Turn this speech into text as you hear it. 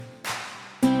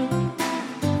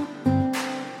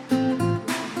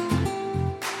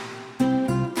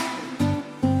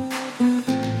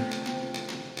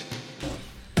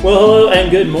Well, hello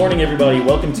and good morning, everybody.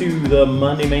 Welcome to the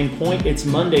Monday Main Point. It's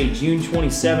Monday, June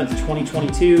 27th,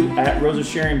 2022 at Rosa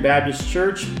Sharon Baptist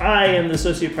Church. I am the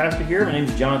associate pastor here. My name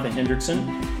is Jonathan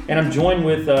Hendrickson, and I'm joined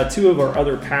with two of our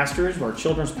other pastors, our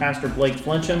children's pastor, Blake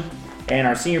Flincham, and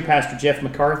our senior pastor, Jeff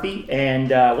McCarthy. And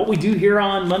what we do here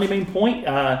on Monday Main Point,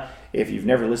 if you've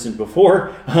never listened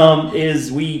before,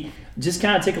 is we just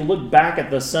kind of take a look back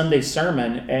at the Sunday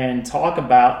sermon and talk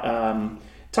about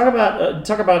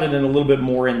it in a little bit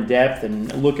more in depth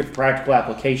and look at practical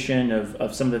application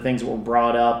of some of the things that were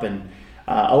brought up. And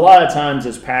a lot of times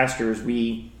as pastors,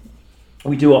 we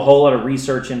do a whole lot of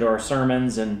research into our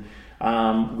sermons, and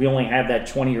we only have that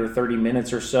 20 or 30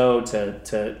 minutes or so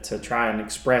to try and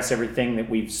express everything that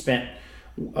we've spent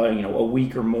a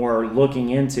week or more looking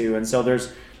into. And so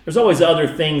there's always other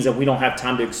things that we don't have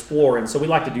time to explore, and so we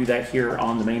like to do that here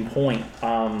on the Main Point.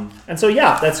 And so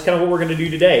that's kind of what we're going to do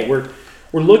today.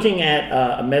 We're looking at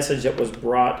a message that was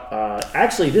brought,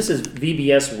 actually this is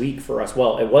VBS week for us.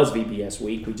 Well, it was VBS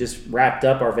week. We just wrapped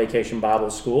up our Vacation Bible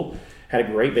School. Had a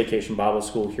great Vacation Bible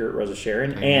School here at Rosa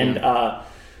Sharon. Mm-hmm.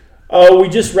 And we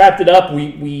just wrapped it up.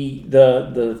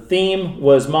 The theme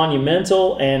was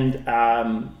monumental, and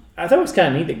I thought it was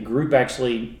kind of neat that group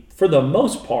actually, for the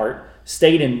most part,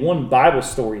 stayed in one Bible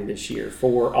story this year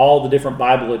for all the different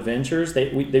Bible adventures. They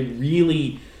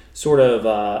really sort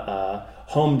of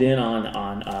homed in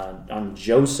on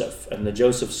Joseph and the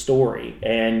Joseph story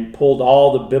and pulled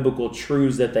all the biblical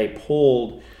truths that they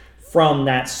pulled from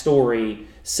that story,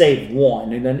 save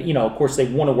one. And then, of course, they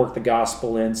want to work the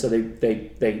gospel in, so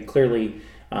they clearly,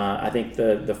 I think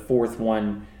the fourth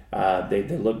one, they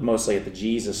look mostly at the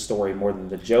Jesus story more than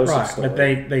the Joseph story. But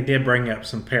they did bring up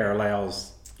some parallels.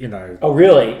 Oh,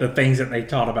 really? The things that they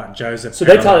taught about Joseph. So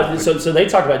they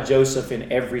talked about Joseph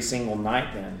in every single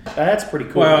night. Then that's pretty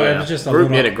cool. Well, it was just a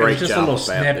little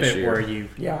snippet where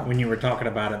when you were talking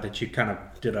about it, that you kind of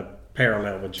did a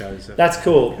parallel with Joseph. That's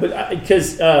cool, but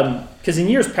because in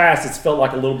years past it's felt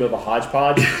like a little bit of a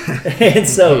hodgepodge, and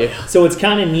so it's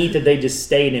kind of neat that they just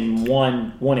stayed in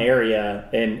one area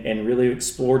and really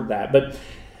explored that. But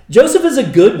Joseph is a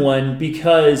good one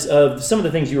because of some of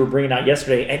the things you were bringing out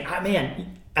yesterday, and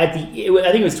I think it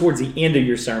was towards the end of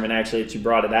your sermon actually that you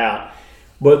brought it out.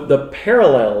 But the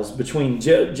parallels between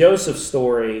Joseph's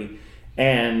story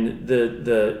and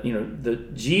the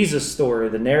Jesus story,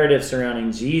 the narrative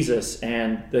surrounding Jesus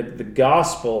and the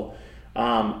gospel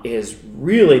is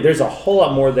really, there's a whole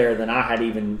lot more there than I had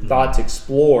even thought to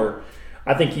explore.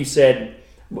 I think you said,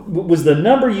 was the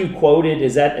number you quoted,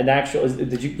 is that an actual,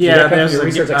 did you come from your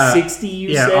research, like 60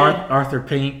 you said? Yeah, Arthur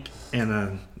Pink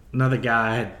and another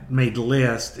guy had made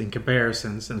lists and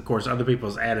comparisons, and of course other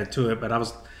people's added to it, but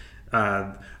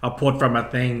I pulled from a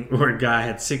thing where a guy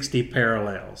had 60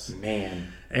 parallels.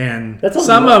 Man. And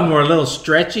some of them were a little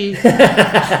stretchy.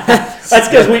 That's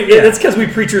because we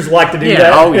preachers like to do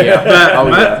that. Oh yeah.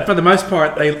 But for the most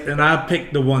part, I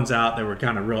picked the ones out that were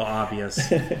kind of real obvious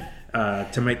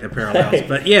to make the parallels.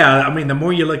 But the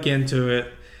more you look into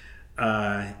it,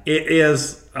 it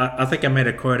is. I think I made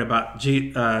a quote about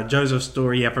Joseph's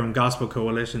story from Gospel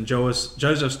Coalition.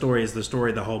 Joseph's story is the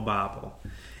story of the whole Bible,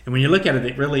 and when you look at it,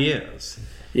 it really is.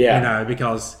 Yeah.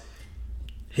 Because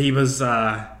he was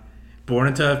born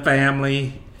into a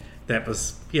family that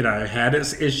was, had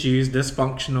its issues,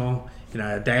 dysfunctional.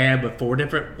 A dad with 4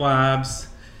 different wives.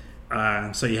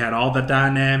 So you had all the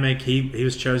dynamic. He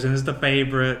was chosen as the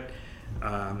favorite,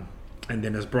 and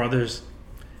then his brothers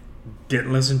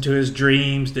didn't listen to his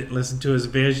dreams, didn't listen to his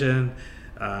vision,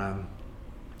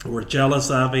 were jealous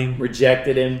of him,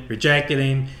 rejected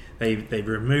him. They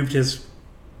removed his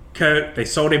coat. They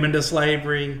sold him into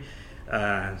slavery.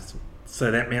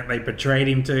 So that meant they betrayed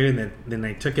him too. And then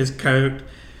they took his coat,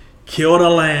 killed a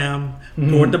lamb,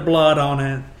 poured the blood on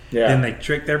it. Yeah. Then they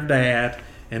tricked their dad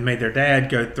and made their dad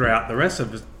go throughout the rest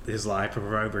of his life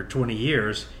for over 20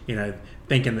 years,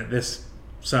 thinking that this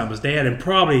son was dead, and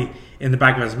probably in the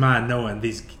back of his mind knowing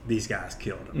these guys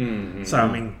killed him. Mm-hmm.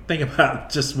 So think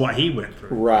about just what he went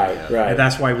through. Right. And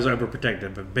that's why he was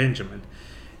overprotective of Benjamin.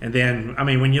 And then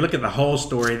when you look at the whole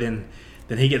story, then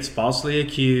he gets falsely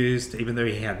accused, even though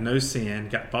he had no sin,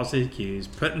 got falsely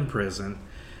accused, put in prison,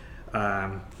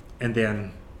 and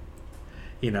then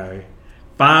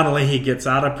finally he gets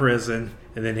out of prison,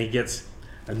 and then he gets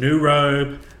a new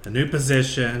robe, a new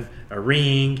position, a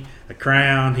ring, a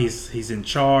crown. He's in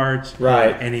charge,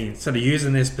 right? And instead of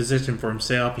using this position for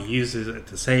himself, he uses it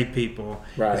to save people.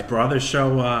 Right. His brothers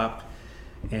show up,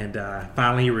 and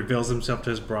finally he reveals himself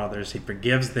to his brothers. He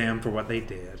forgives them for what they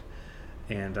did,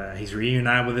 and he's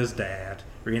reunited with his dad,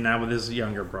 reunited with his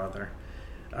younger brother,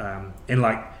 and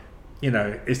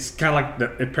it's kind of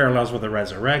like it parallels with the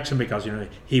resurrection because,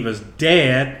 he was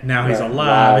dead. Now he's Right.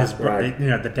 alive. Right.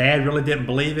 The dad really didn't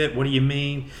believe it. What do you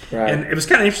mean? Right. And it was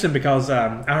kind of interesting because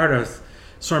I heard a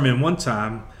sermon one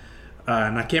time,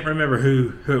 and I can't remember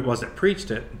who it was that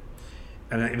preached it.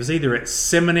 And it was either at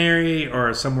seminary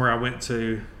or somewhere I went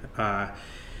to.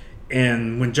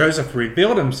 And when Joseph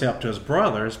revealed himself to his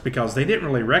brothers, because they didn't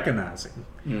really recognize him.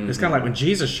 Mm-hmm. It's kind of like when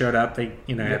Jesus showed up, they,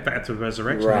 after the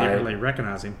resurrection, they didn't really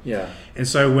recognize him. Yeah. And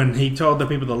so when he told the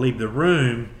people to leave the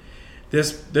room,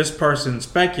 this person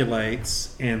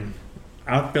speculates, and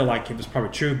I feel like it was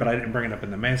probably true, but I didn't bring it up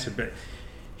in the message, but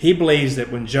he believes that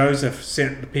when Joseph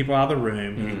sent the people out of the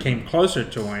room and came closer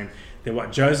to him, that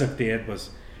what Joseph did was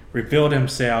revealed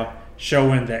himself,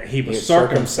 showing that he was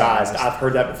circumcised. I've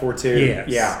heard that before too. Yes.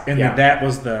 Yeah. And that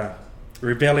was the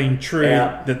revealing truth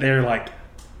that they're like,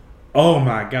 oh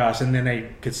my gosh. And then they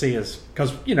could see his,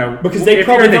 because they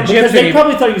probably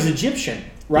thought he was Egyptian,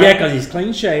 right? Yeah, because he's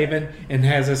clean shaven and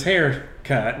has his hair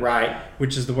cut, right?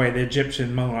 Which is the way the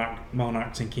Egyptian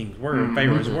monarchs and kings were,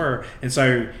 pharaohs were. And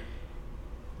so,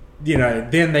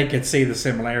 then they could see the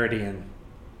similarity, and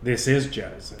this is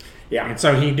Joseph. Yeah. And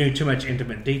so he knew too much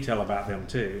intimate detail about them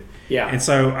too. Yeah. And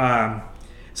so, I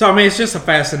mean, it's just a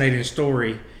fascinating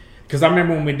story, because I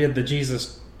remember when we did the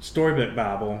Jesus Storybook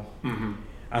Bible,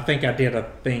 I think I did a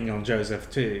thing on Joseph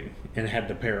too, and had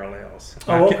the parallels.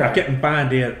 I couldn't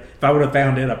find it. If I would have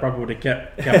found it, I probably would have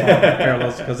kept all the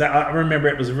parallels, because I remember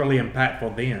it was really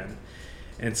impactful then.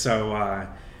 And so,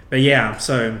 but yeah,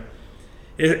 so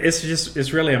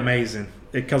it's really amazing,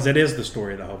 because it is the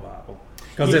story of the whole Bible.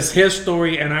 Because it's his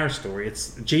story and our story.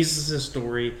 It's Jesus'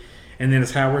 story, and then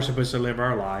it's how we're supposed to live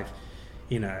our life,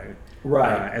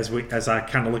 Right. As I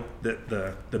kind of looked at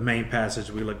the main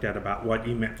passage we looked at about what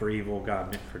you meant for evil,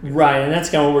 God meant for good. Right, and that's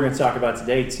kind of what we're going to talk about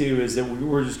today too. Is that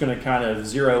we're just going to kind of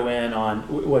zero in on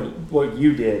what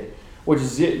you did, which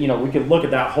is we could look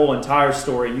at that whole entire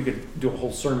story. You could do a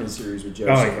whole sermon series with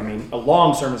Joseph. Oh, yeah. I mean, a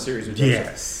long sermon series with Joseph.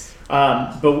 Yes.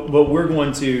 But we're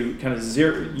going to kind of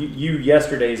you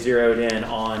yesterday zeroed in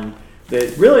on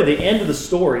the end of the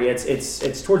story.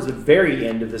 It's towards the very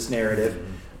end of this narrative,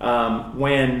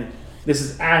 when this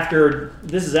is after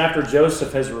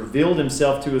Joseph has revealed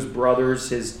himself to his brothers.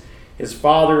 His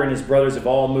father and his brothers have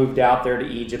all moved out there to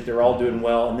Egypt. They're all doing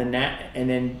well, and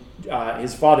then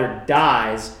his father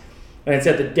dies, and it's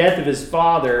at the death of his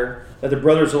father that the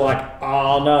brothers are like,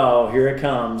 oh no, here it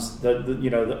comes.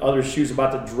 The other shoe's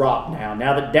about to drop now.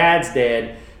 Now that dad's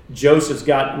dead, we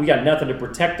got nothing to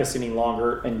protect us any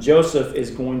longer, and Joseph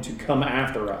is going to come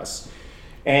after us.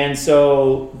 And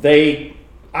so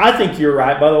I think you're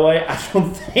right, by the way. I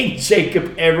don't think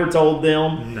Jacob ever told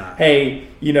them, hey,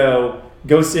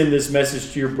 go send this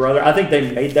message to your brother. I think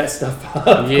they made that stuff up.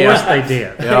 Of course they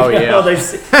did. Oh, yeah.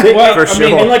 For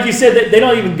sure. And like you said, they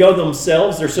don't even go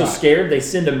themselves. They're so scared. They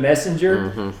send a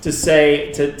messenger to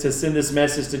say, to send this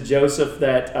message to Joseph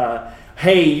that,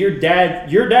 hey, your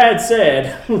dad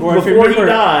said before he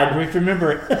died. If you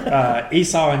remember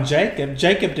Esau and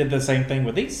Jacob did the same thing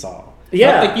with Esau.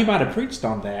 Yeah. I think you might have preached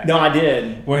on that. No, I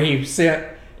did. Where he sent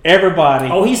everybody.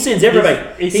 Oh, he sends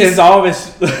everybody. He sends all of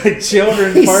his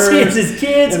children he first. He sends his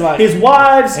kids, his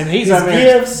wives, and he's his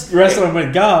gifts. Wrestling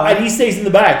with God. And he stays in the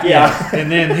back, yeah.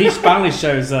 And then he finally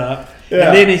shows up. Yeah.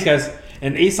 And then he goes,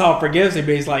 and Esau forgives him,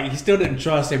 but he's like, he still didn't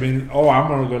trust him. And, I'm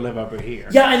going to go live over here.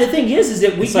 Yeah, and the thing is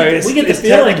that we get the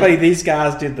feeling. Technically, these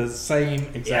guys did the same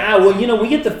exact thing. We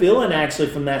get the feeling actually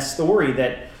from that story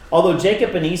that although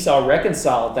Jacob and Esau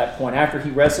reconcile at that point after he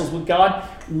wrestles with God,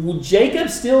 Jacob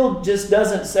still just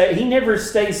doesn't say, he never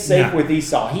stays safe with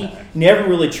Esau. He never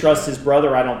really trusts his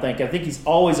brother, I don't think. I think he's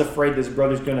always afraid this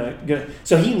brother's gonna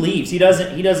so he leaves. He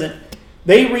doesn't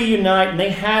they reunite and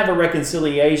they have a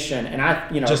reconciliation,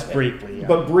 and just briefly. Yeah.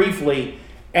 But briefly.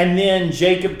 And then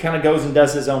Jacob kind of goes and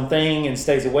does his own thing and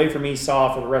stays away from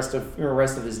Esau for the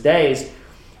rest of his days.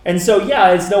 And so,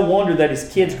 it's no wonder that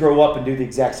his kids grow up and do the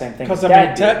exact same thing. Because,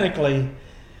 technically,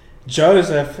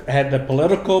 Joseph had the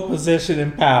political position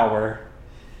and power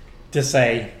to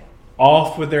say,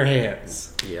 off with their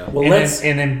heads. Yeah. Well,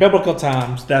 and in biblical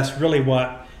times, that's really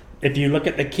what, if you look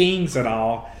at the kings and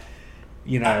all,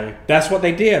 that's what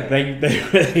they did.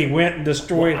 They went and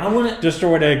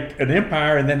destroyed an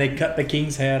empire, and then they cut the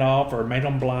king's head off, or made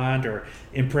them blind, or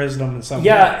imprisoned them in some way.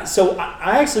 Yeah. So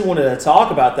I actually wanted to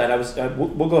talk about that.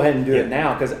 We'll go ahead and do it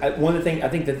now, because I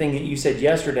think the thing that you said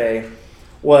yesterday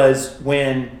was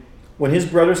when his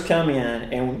brothers come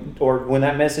in or when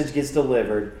that message gets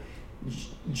delivered,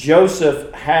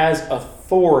 Joseph has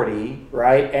authority,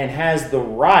 right, and has the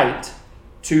right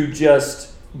to just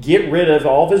get rid of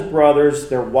all of his brothers,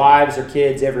 their wives, their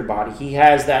kids, everybody. He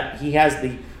has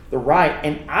the the right.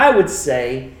 And I would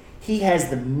say he has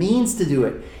the means to do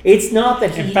it. It's not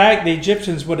that In fact, the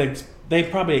Egyptians they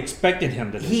probably expected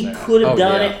him to do he that. could have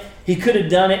done it. He could have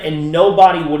done it, and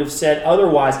nobody would have said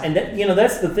otherwise. And that,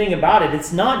 that's the thing about it.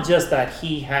 It's not just that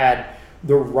he had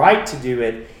the right to do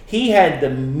it. He had the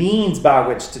means by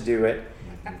which to do it.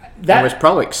 That was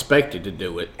probably expected to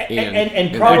do it,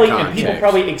 and people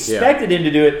probably expected him to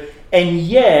do it, and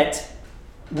yet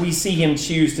we see him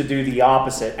choose to do the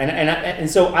opposite. And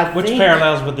so I think, which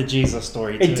parallels with the Jesus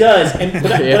story too. It does,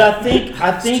 but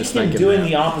I think him doing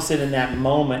the opposite in that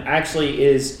moment actually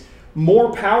is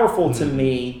more powerful to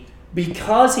me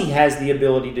because he has the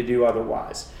ability to do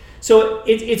otherwise. So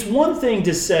it's one thing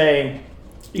to say,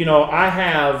 I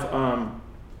have.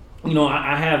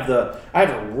 I have the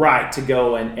right to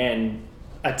go and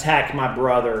attack my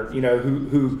brother,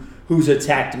 who's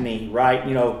attacked me, right?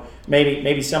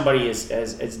 Maybe somebody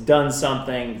has done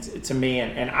something to me,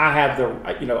 and I have the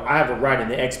right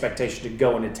and the expectation to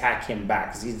go and attack him back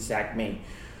because he's attacked me.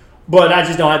 But I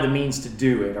just don't have the means to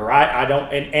do it, or I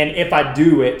don't. And if I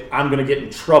do it, I'm going to get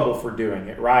in trouble for doing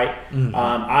it, right?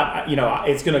 Mm-hmm.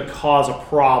 It's going to cause a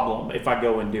problem if I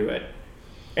go and do it.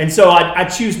 And so I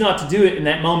choose not to do it in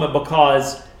that moment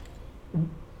because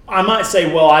I might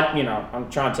say, well, I'm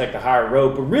trying to take the higher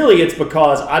road, but really it's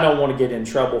because I don't want to get in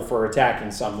trouble for attacking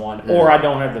someone, or I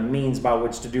don't have the means by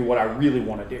which to do what I really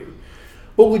want to do.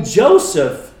 But with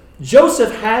Joseph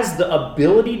has the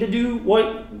ability to do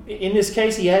what, in this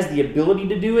case, he has the ability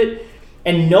to do it,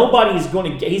 and he's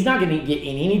not going to get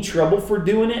in any trouble for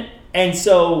doing it, and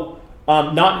so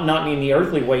not in the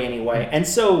earthly way anyway, and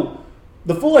so.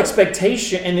 The full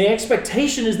expectation, and the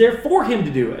expectation is there for him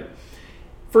to do it.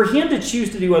 For him to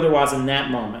choose to do otherwise in that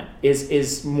moment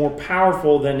is more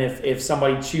powerful than if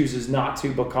somebody chooses not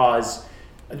to because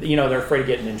they're afraid of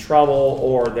getting in trouble,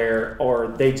 or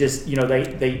they just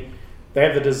they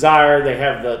have the desire,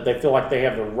 they feel like they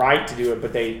have the right to do it,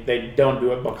 but they don't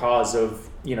do it because of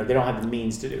they don't have the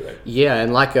means to do it. Yeah,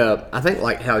 and I think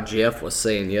like how Jeff was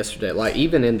saying yesterday, like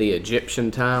even in the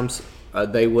Egyptian times.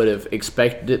 They would have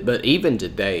expected it, but even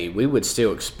today, we would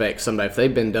still expect somebody, if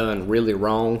they've been done really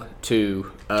wrong, to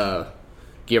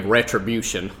give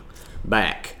retribution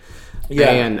back.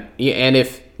 Yeah. And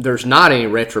if there's not any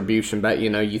retribution back,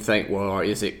 you think, well,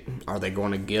 are they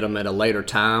going to get them at a later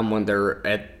time when they're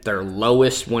at their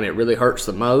lowest, when it really hurts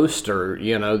the most? Or,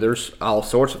 there's all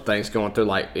sorts of things going through.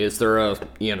 Like, is there a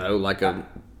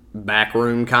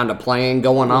backroom kind of plan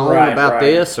going on about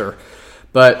this?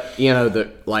 But,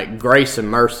 the grace and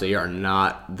mercy are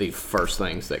not the first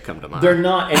things that come to mind. They're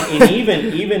not. And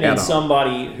even in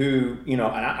somebody who, and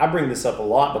I bring this up a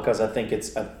lot because I think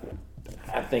it's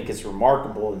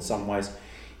remarkable in some ways.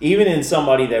 Even in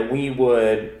somebody that we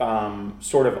would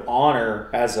sort of honor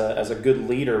as a good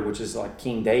leader, which is like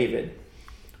King David.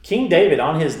 King David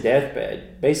on his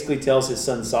deathbed basically tells his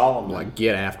son Solomon, like,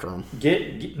 get after him.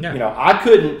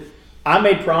 I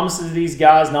made promises to these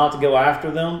guys not to go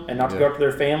after them and not to go after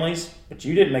their families, but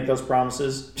you didn't make those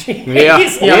promises. Like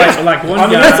one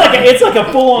guy. It's like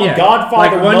a full-on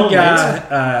Godfather like one moment.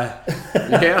 Guy,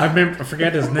 I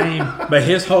forget his name, but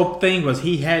his whole thing was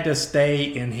he had to stay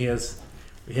in his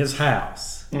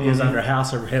house. Mm-hmm. He was under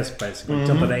house arrest basically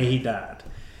until the day he died.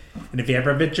 And if he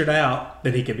ever ventured out,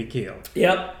 then he could be killed.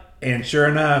 Yep. And sure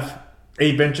enough,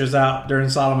 he ventures out during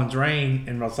Solomon's reign,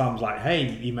 and Solomon's like, "Hey,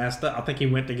 you messed up." I think he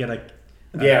went to get an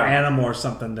animal or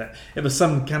something. That it was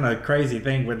some kind of crazy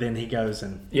thing. Where then he goes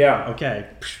and okay,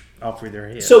 off with their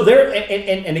head. So there,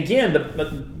 and again,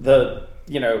 the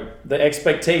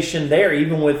expectation there,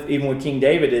 even with King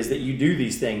David, is that you do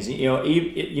these things.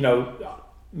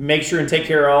 Make sure and take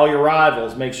care of all your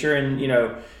rivals. Make sure and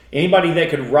anybody that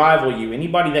could rival you,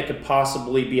 anybody that could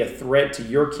possibly be a threat to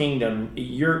your kingdom,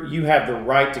 you have the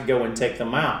right to go and take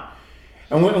them out.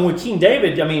 And with King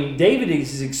David, David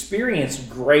has experienced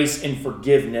grace and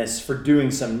forgiveness for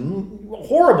doing some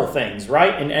horrible things,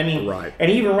 right? And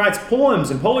he even writes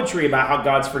poems and poetry about how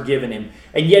God's forgiven him.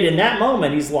 And yet in that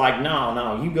moment, he's like,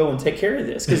 no, you go and take care of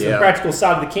this. Because the practical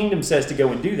side of the kingdom says to go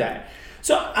and do that.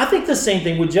 So I think the same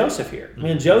thing with Joseph here.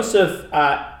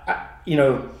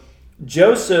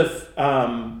 Joseph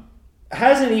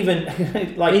hasn't even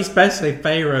he's basically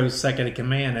Pharaoh's second in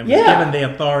command and was given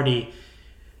the authority.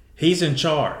 He's in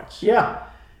charge. Yeah.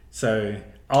 So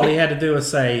all he had to do was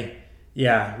say,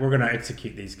 "Yeah, we're going to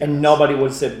execute these guys," and nobody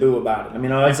would have said boo about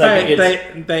it.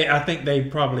 I think they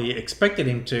probably expected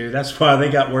him to. That's why they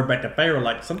got word back to Pharaoh,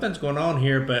 like something's going on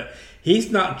here, but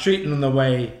he's not treating them the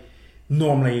way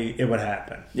normally it would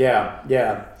happen.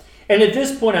 Yeah. And at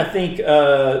this point, I think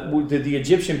the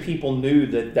Egyptian people knew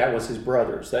that was his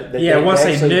brothers. Once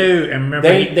they knew, and remember,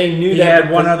 they knew he that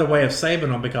had one other way of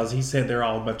saving them because he said they're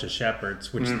all a bunch of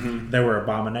shepherds, which they were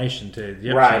abomination to the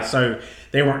Egyptians. Right. So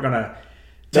they weren't going to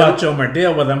touch them or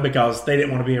deal with them because they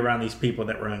didn't want to be around these people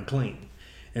that were unclean.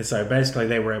 And so basically,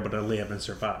 they were able to live and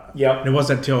survive. Yep. And it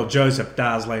wasn't until Joseph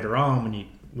dies later on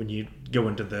when you go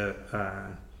into the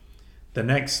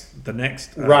next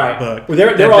right. book. Well,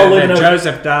 they're all living.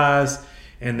 Joseph dies,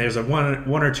 and there's a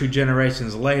one or two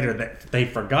generations later that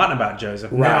they've forgotten about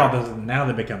Joseph. Right. Now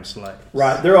they become slaves.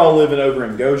 Right. They're all living over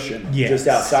in Goshen, Yes. just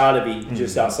outside of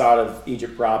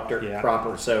Egypt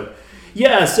proper. So,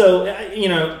 yeah. So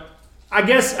I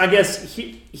guess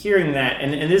hearing that,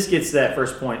 and this gets to that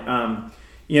first point.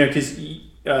 Because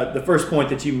the first point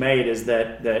that you made is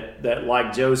that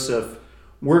like Joseph,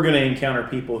 we're going to encounter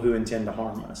people who intend to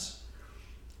harm us.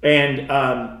 And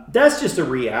that's just a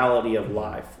reality of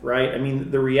life, right? I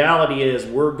mean, the reality is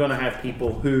we're going to have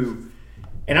people who,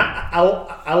 and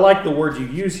I like the word you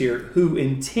use here, who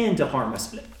intend to harm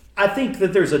us. I think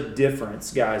that there's a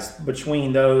difference, guys,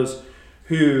 between those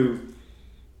who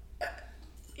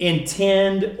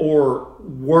intend or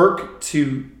work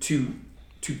to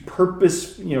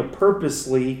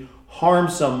purposely harm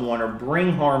someone or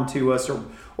bring harm to us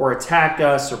or attack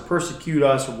us or persecute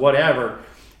us or whatever,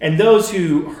 and those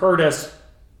who hurt us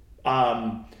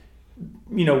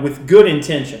with good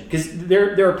intention, because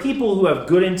there are people who have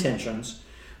good intentions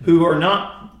who are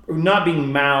not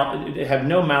being have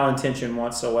no malintention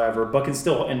whatsoever, but can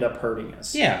still end up hurting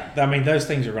us. Yeah, I mean those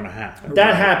things are going to happen.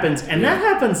 That happens, and that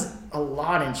happens a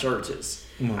lot in churches.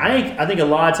 I think a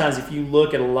lot of times, if you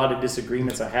look at a lot of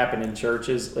disagreements that happen in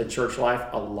churches, in church life,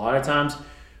 a lot of times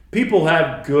people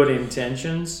have good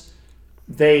intentions.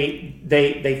 They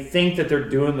think that they're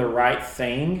doing the right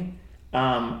thing,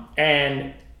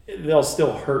 and they'll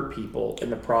still hurt people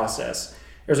in the process.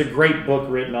 There's a great book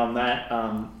written on that,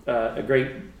 a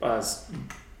great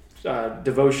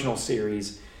devotional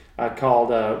series called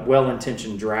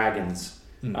Well-Intentioned Dragons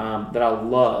that I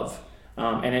love.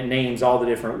 And it names all the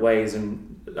different ways and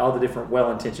all the different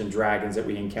well-intentioned dragons that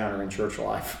we encounter in church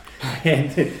life. And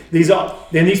these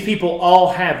people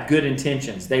all have good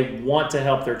intentions. They want to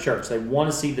help their church. They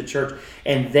want to see the church.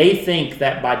 And they think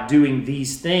that by doing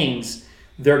these things,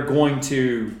 they're doing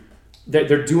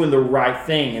the right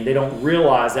thing. And they don't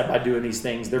realize that by doing these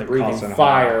things, they're breathing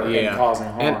fire and causing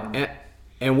harm.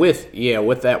 And with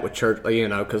church,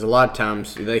 because a lot of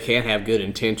times they can have good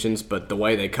intentions, but the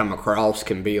way they come across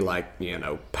can be like,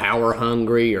 power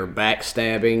hungry or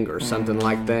backstabbing or something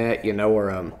like that,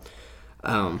 or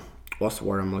what's the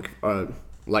word I'm looking for?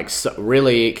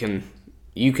 Really,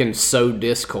 you can sow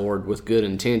discord with good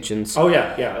intentions. Oh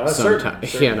yeah,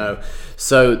 sometimes, certainly.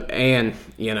 So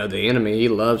the enemy, he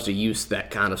loves to use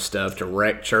that kind of stuff to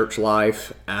wreck church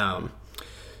life.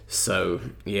 So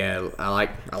yeah, I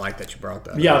like that you brought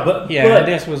that. Yeah, up. but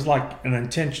this was like an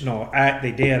intentional act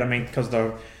they did. I mean, because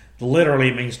the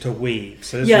literally means to weave.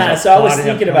 So so I was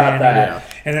thinking about that.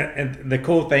 Yeah. And the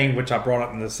cool thing, which I brought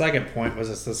up in the second point, was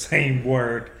it's the same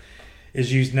word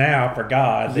is used now for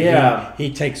God. That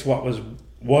he takes what was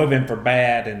woven for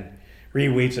bad and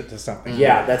reweaves it to something.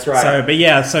 Yeah, that's right.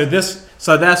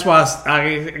 So that's why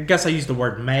I guess I used the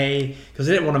word may, because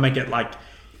I didn't want to make it like.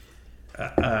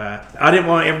 I didn't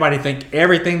want everybody to think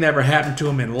everything that ever happened to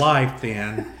them in life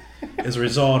then is a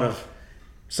result of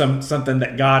something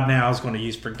that God now is going to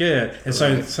use for good. And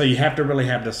so you have to really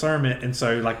have discernment. And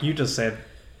so, like you just said,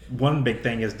 one big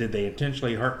thing is, did they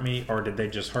intentionally hurt me, or did they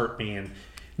just hurt me and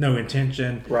no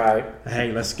intention? Right.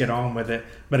 Hey, let's get on with it.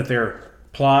 But if they're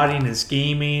plotting and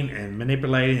scheming and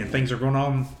manipulating and things are going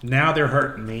on, now they're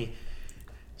hurting me.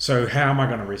 So how am I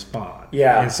going to respond?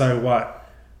 Yeah. And so what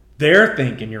they're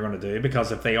thinking you're going to do,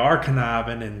 because if they are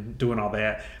conniving and doing all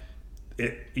that,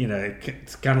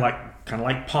 it's kind of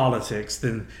like politics.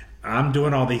 Then I'm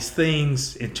doing all these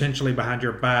things intentionally behind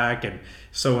your back and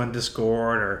sowing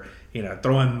discord, or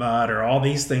throwing mud, or all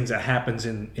these things that happens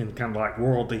in kind of like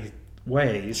worldly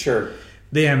ways. Sure.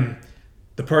 Then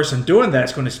the person doing that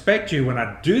is going to expect you, when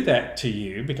I do that to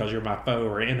you, because you're my foe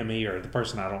or enemy or the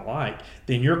person I don't like,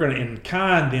 then you're going to in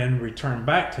kind then return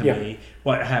back to me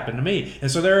what happened to me.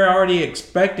 And so they're already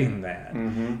expecting that.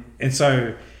 Mm-hmm. And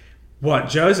so what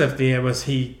Joseph did was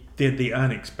he did the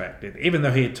unexpected. Even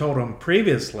though he had told them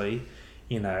previously,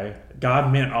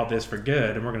 God meant all this for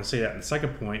good, and we're going to see that in the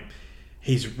second point.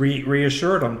 He's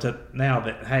reassured them now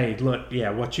that, hey, look,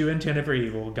 what you intended for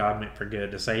evil, God meant for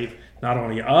good, to save not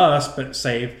only us, but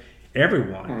save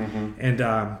everyone. Mm-hmm. And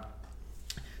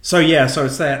so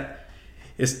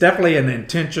it's definitely an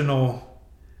intentional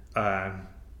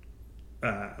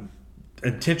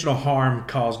intentional harm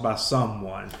caused by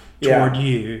someone toward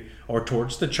you or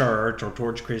towards the church or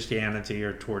towards Christianity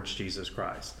or towards Jesus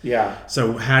Christ. Yeah.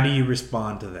 So how do you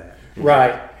respond to that?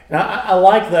 Right. And I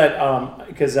like that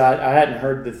because I hadn't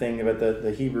heard the thing about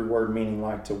the Hebrew word meaning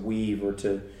like to weave or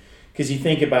to, because you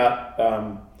think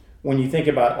about when you think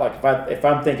about like if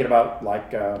I'm thinking about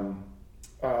like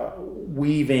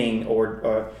weaving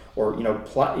or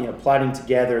plaiting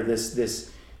together these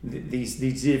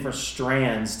different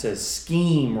strands to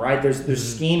scheme, right?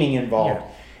 There's scheming involved,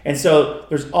 and so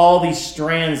there's all these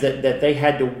strands that they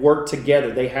had to work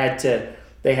together. They had to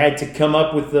come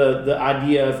up with the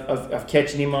idea of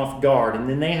catching him off guard, and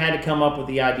then they had to come up with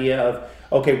the idea of,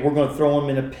 okay, we're going to throw him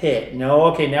in a pit. No,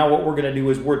 okay, now what we're going to do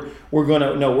is we're going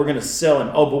to sell him.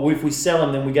 Oh, but if we sell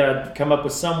him, then we got to come up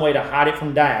with some way to hide it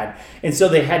from Dad. And so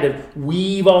they had to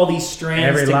weave all these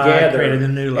strands together. Lie created a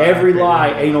new lie. Every lie,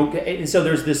 and so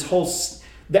there's this whole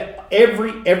that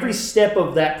every step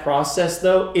of that process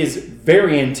though is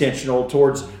very intentional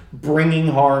towards bringing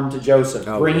harm to Joseph,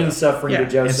 bringing suffering to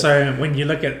Joseph. And so when you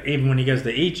look at even when he goes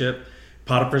to Egypt,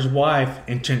 Potiphar's wife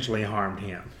intentionally harmed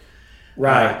him.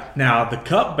 Right. Now, the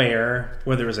cupbearer,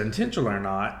 whether it was intentional or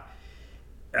not,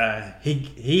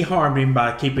 he harmed him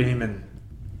by keeping him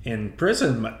in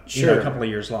prison a couple of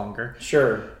years longer.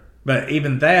 Sure. But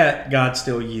even that, God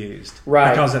still used.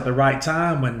 Right. Because at the right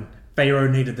time, when Pharaoh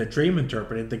needed the dream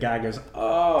interpreted, the guy goes,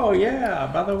 oh, yeah,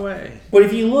 by the way. But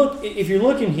if you're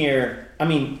looking here, I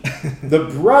mean, the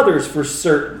brothers for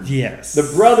certain. Yes. The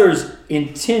brothers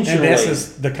intentionally. And this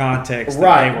is the context.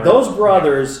 Right. Those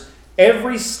brothers...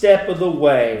 every step of the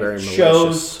way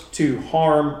chose to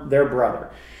harm their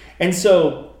brother. And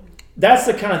so that's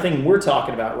the kind of thing we're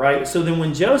talking about, right? So then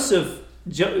when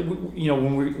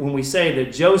when we say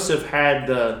that Joseph had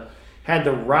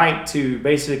the right to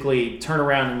basically turn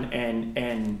around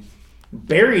and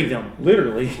bury them,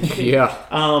 literally. Yeah.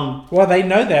 Well, they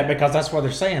know that because that's what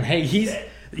they're saying. Hey, he's,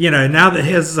 now that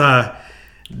his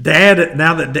dad,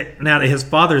 now that his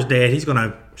father's dead, he's going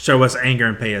to show us anger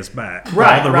and pay us back.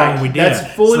 Right, all the wrong we did.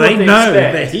 That's fully so what they know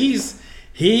expect. that he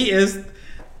is,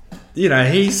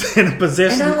 he's in a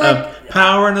position of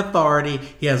power and authority.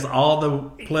 He has all the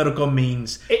political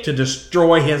means to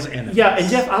destroy his enemies. Yeah, and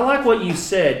Jeff, I like what you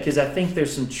said because I think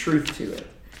there's some truth to it.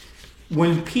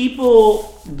 When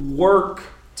people work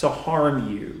to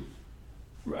harm you,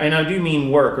 and I do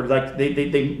mean work, or like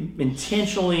they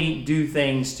intentionally do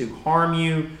things to harm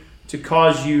you, to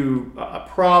cause you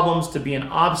problems, to be an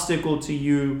obstacle to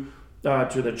you,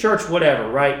 to the church, whatever,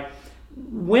 right?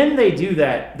 When they do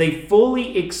that, they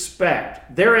fully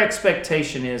expect, their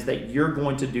expectation is that you're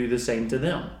going to do the same to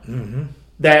them. Mm-hmm.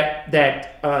 That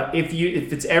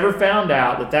if it's ever found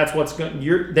out that's what's going,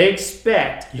 they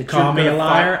expect. You call me a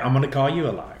liar, I'm going to call you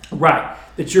a liar. Right.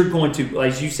 That you're going to,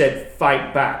 as you said,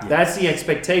 fight back. Yes. That's the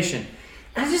expectation.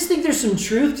 I just think there's some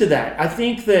truth to that. I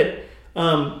think that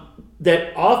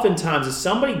that oftentimes if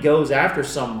somebody goes after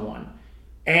someone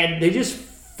and they just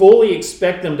fully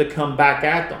expect them to come back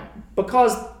at them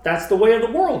because that's the way of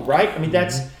the world, right? I mean,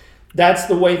 that's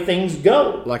the way things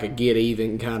go. Like a get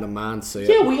even kind of mindset.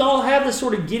 Yeah, we all have this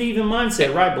sort of get even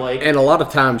mindset, right, Blake? And a lot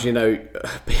of times,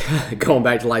 going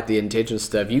back to like the intention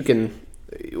stuff, you can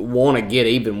want to get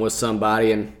even with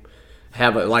somebody and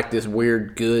have this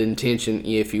weird good intention,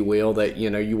 if you will, that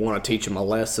you want to teach them a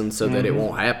lesson so that it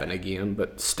won't happen again.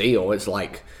 But still, it's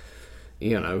like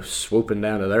swooping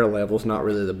down to their level is not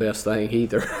really the best thing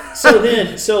either. So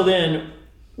then,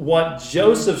 what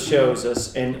Joseph shows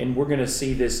us, and we're going to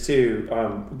see this too.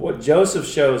 What Joseph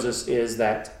shows us is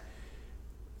that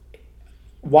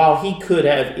while he could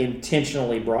have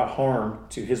intentionally brought harm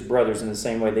to his brothers in the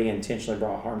same way they intentionally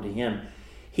brought harm to him,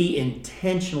 he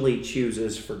intentionally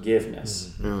chooses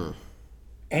forgiveness. Mm-hmm.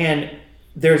 And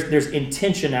there's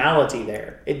intentionality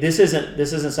there. This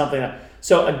isn't something that,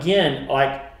 so again,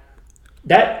 like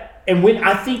that, and when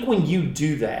you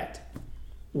do that,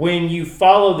 when you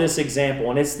follow this example,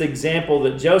 and it's the example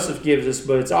that Joseph gives us,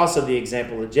 but it's also the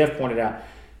example that Jeff pointed out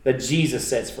that Jesus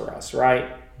sets for us, right?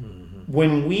 Mm-hmm.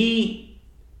 When we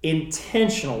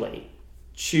intentionally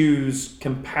choose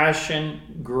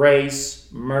compassion, grace,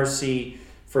 mercy,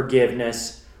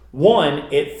 forgiveness, one,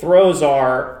 it throws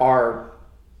our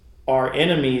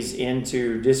enemies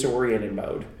into disoriented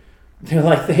mode. They're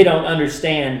like, they don't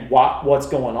understand what's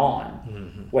going on.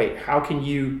 Mm-hmm. Wait,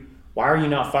 why are you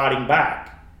not fighting back?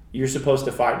 You're supposed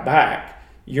to fight back.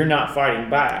 You're not fighting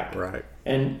back. Right.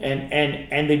 And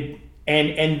then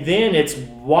it's,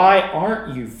 why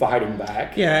aren't you fighting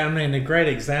back? Yeah, I mean, a great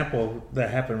example that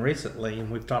happened recently,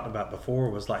 and we've talked about before,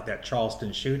 was like that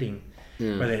Charleston shooting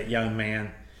where that young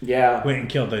man went and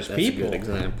killed those people. That's a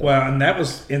good example. Well, and that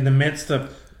was in the midst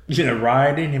of,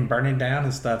 rioting and burning down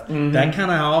and stuff. Mm-hmm. That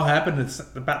kind of all happened at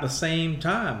about the same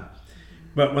time.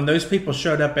 But when those people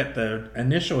showed up at the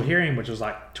initial hearing, which was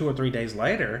like 2 or 3 days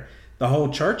later, the whole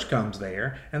church comes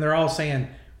there, and they're all saying,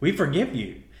 "We forgive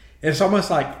you." It's almost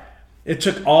like it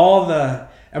took all the...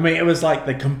 I mean, it was like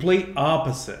the complete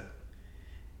opposite.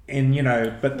 And,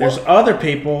 but there's other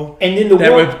people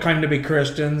that would claim to be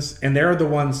Christians, and they're the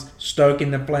ones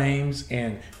stoking the flames,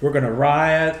 and we're going to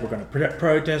riot, we're going to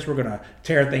protest, we're going to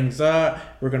tear things up,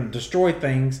 we're going to destroy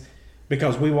things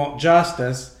because we want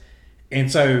justice. And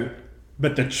so,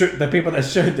 but the people that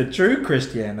showed the true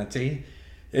Christianity,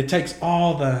 it takes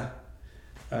all the...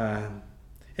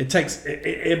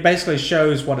 It basically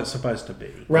shows what it's supposed to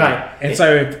be. Right. And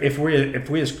so if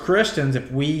we as Christians,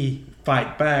 if we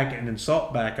fight back and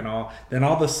insult back and all, then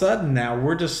all of a sudden now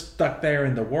we're just stuck there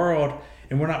in the world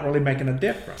and we're not really making a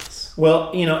difference.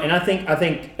 Well, and I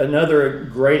think another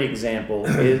great example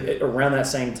is around that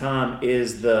same time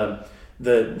is the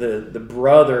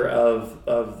brother of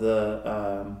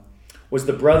the was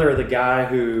the brother of the guy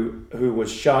who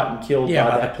was shot and killed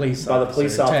by the police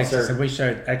officer. Texas, and we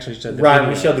showed the video.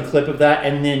 We showed the clip of that,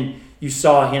 and then you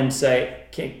saw him say,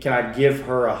 "Can I give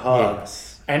her a hug?"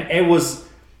 Yes. And it was.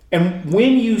 And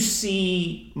when you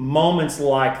see moments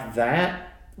like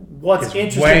that, what's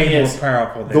interesting is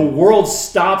the world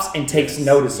stops and takes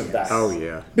notice of that. Oh,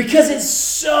 yeah. Because it's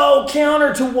so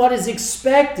counter to what is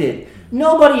expected.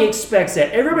 Nobody expects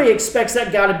that. Everybody expects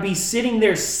that guy to be sitting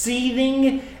there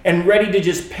seething and ready to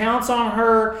just pounce on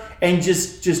her and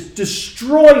just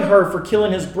destroy her for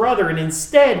killing his brother. And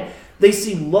instead, they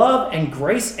see love and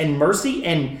grace and mercy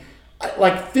and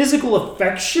like physical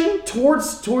affection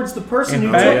towards the person.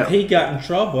 In fact, he got in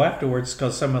trouble afterwards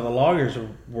because some of the lawyers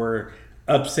were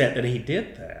upset that he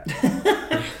did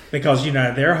that. Because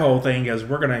their whole thing is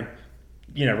we're gonna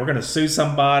sue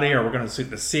somebody, or we're gonna sue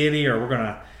the city, or we're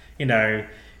gonna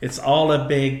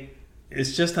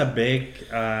it's just a big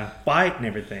fight and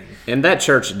everything. And that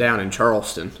church down in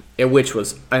Charleston, which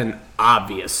was an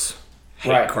obvious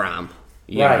hate crime.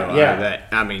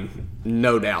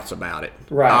 No doubts about it.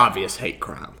 Right. Obvious hate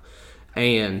crime.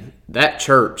 And that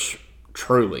church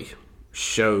truly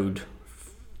showed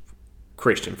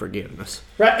Christian forgiveness.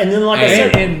 Right, and then I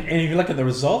said... And if you look at the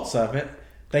results of it,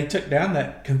 they took down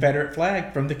that Confederate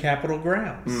flag from the Capitol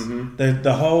grounds. Mm-hmm.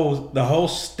 The whole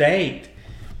state,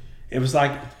 it was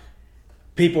like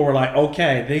people were like,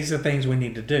 okay, these are things we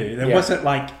need to do. It wasn't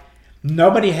like...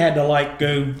 Nobody had to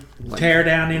go tear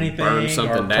down anything or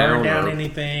turn down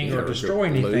anything or destroy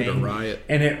anything,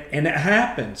 and it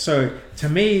happened. So to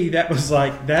me, that was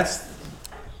that's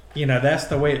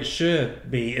the way it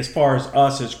should be as far as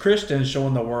us as Christians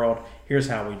showing the world here's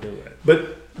how we do it.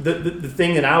 But the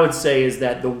thing that I would say is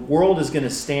that the world is going to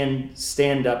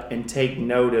stand up and take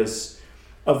notice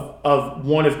of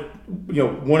one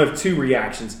of two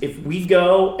reactions. If we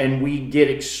go and we get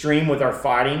extreme with our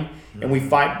fighting and we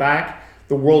fight back,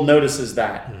 the world notices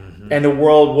that. Mm-hmm. And the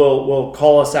world will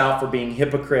call us out for being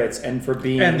hypocrites and for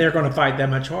being... And they're going to fight that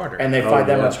much harder. And they fight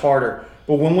that much harder.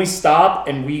 But when we stop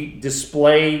and we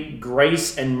display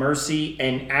grace and mercy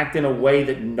and act in a way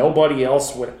that nobody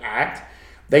else would act,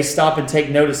 they stop and take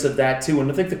notice of that too.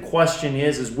 And I think the question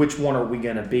is which one are we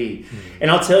going to be? Mm-hmm. And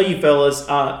I'll tell you, fellas,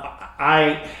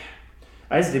 I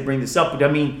hesitate to bring this up, but I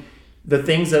mean... The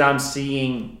things that I'm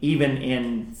seeing, even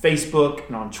in Facebook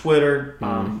and on Twitter,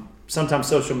 sometimes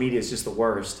social media is just the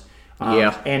worst.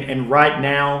 And right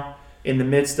now, in the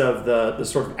midst of the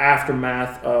sort of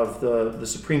aftermath of the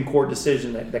Supreme Court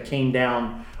decision that came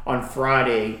down on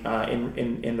Friday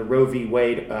in the Roe v.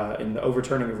 Wade, in the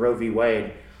overturning of Roe v.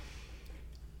 Wade,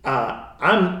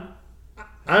 I'm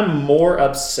more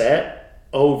upset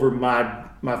over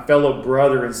my fellow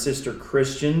brother and sister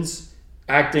Christians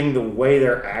acting the way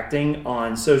they're acting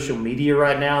on social media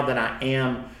right now than I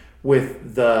am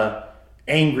with the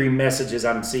angry messages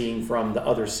I'm seeing from the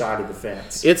other side of the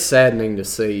fence. It's saddening to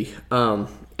see.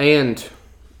 In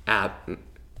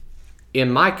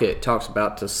Micah, it talks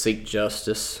about to seek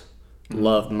justice,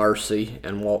 love mercy,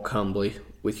 and walk humbly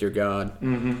with your God.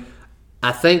 Mm-hmm.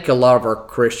 I think a lot of our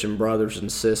Christian brothers and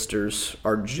sisters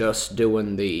are just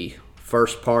doing the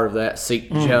first part of that,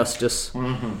 seek justice.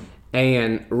 Mm-hmm.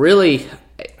 And really,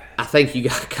 I think you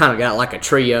kind of got like a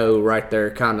trio right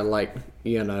there, kind of like,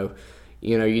 you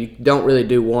don't really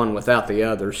do one without the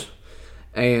others.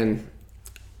 And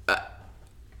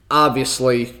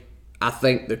obviously, I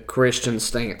think the Christian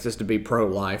stance is to be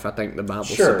pro-life. I think the Bible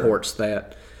supports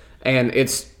that. And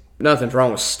nothing's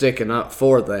wrong with sticking up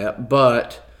for that,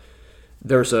 but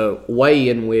there's a way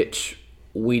in which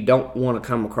we don't want to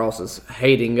come across as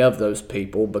hating of those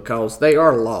people because they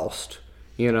are lost.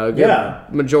 You know,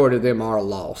 majority of them are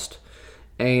lost,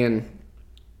 and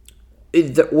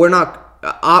we're not.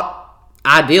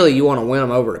 Ideally, you want to win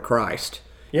them over to Christ.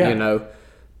 Yeah. You know,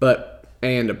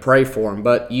 and to pray for them.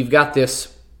 But you've got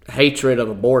this hatred of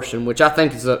abortion, which I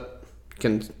think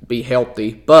can be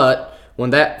healthy, but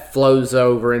when that flows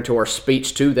over into our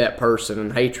speech to that person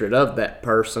and hatred of that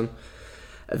person,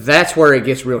 that's where it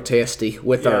gets real testy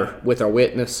with our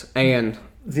witness. And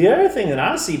the other thing that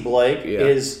I see, Blake,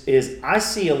 is I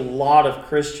see a lot of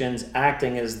Christians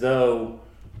acting as though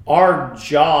our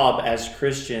job as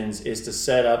Christians is to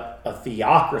set up a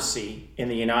theocracy in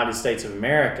the United States of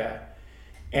America.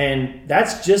 And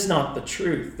that's just not the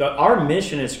truth. Our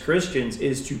mission as Christians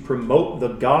is to promote the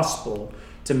gospel,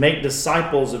 to make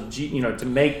disciples of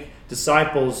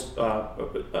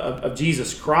of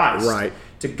Jesus Christ. Right.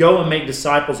 To go and make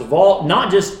disciples of all,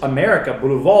 not just America, but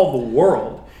of all the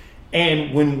world.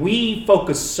 And when we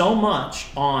focus so much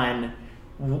on,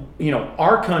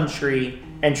 our country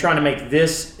and trying to make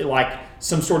this like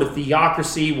some sort of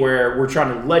theocracy where we're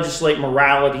trying to legislate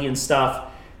morality and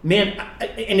stuff, man,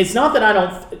 and it's not that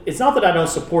I don't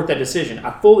support that decision.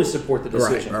 I fully support the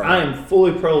decision. Right. I am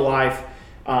fully pro-life,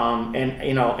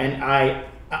 and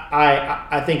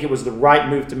I think it was the right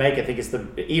move to make. I think it's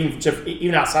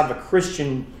even outside of a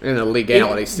Christian in a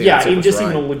legality sense. Yeah, even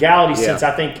right. in a legality sense,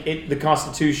 I think the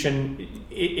Constitution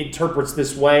interprets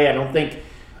this way. I don't think,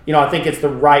 I think it's the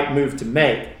right move to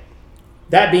make.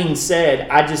 That being said,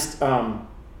 I just,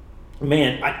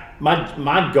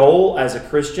 my goal as a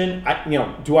Christian,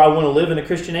 do I want to live in a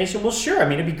Christian nation? Well, sure. I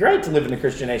mean, it'd be great to live in a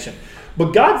Christian nation,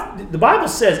 but the Bible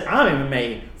says I am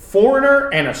a foreigner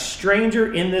and a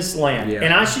stranger in this land,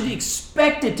 and I should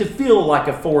expect it to feel like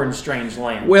a foreign, strange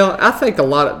land. Well, I think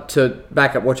to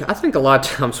back up I think a lot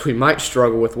of times we might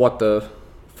struggle with what the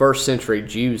first century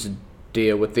Jews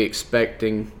did with the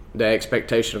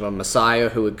expectation of a Messiah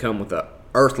who would come with a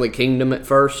earthly kingdom at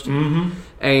first. Mm-hmm.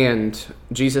 And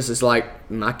Jesus is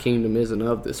like, my kingdom isn't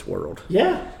of this world.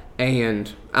 Yeah. And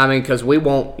I mean, because we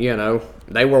want,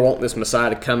 they were wanting this Messiah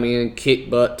to come in, kick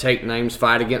butt, take names,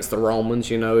 fight against the Romans,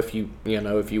 if you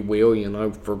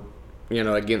will, for,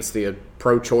 against the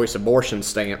pro-choice abortion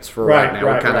stance for right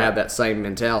now. We kind of have that same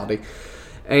mentality.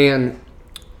 And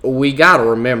we got to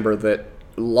remember that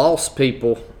lost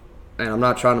people, and I'm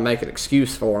not trying to make an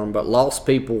excuse for them, but lost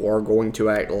people are going to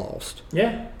act lost.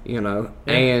 Yeah.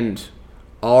 And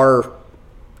our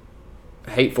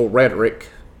hateful rhetoric,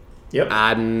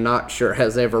 I'm not sure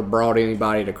has ever brought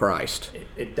anybody to Christ.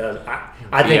 It does.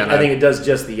 I think it does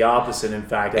just the opposite. In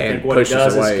fact, I think what it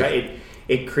does is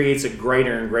it creates a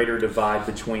greater and greater divide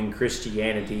between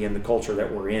Christianity and the culture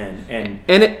that we're in. And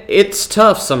it's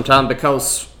tough sometimes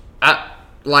because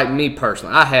like me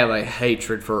personally, I have a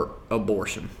hatred for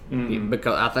abortion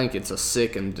because I think it's a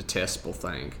sick and detestable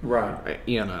thing. Right.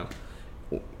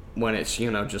 When it's,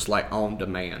 just like on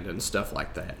demand and stuff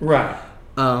like that. Right.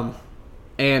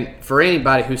 And for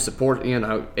anybody who supports,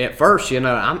 at first,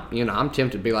 I'm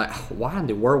tempted to be like, why in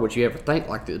the world would you ever think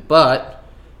like this? But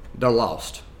they're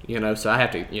lost, so I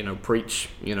have to, preach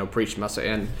myself.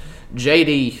 And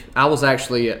JD, I was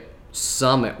actually at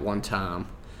Summit one time,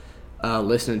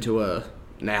 listening to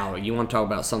now you want to talk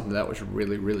about something that was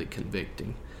really, really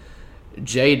convicting.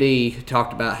 JD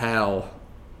talked about how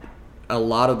a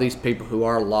lot of these people who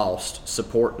are lost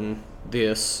supporting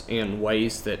this in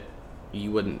ways that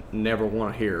you wouldn't never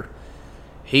want to hear.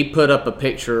 He put up a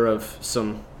picture of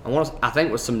I think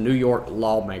it was some New York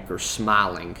lawmakers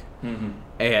smiling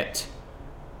at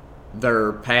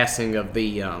their passing of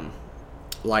the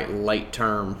late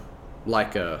term,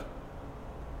 like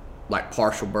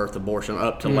partial birth abortion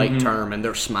up to late term, and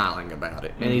they're smiling about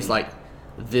it. And he's like,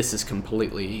 this is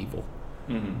completely evil.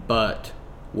 But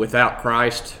without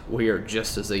Christ, we are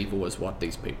just as evil as what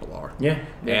these people are. Yeah.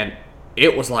 And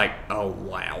it was like, oh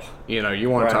wow, you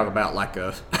want to talk about like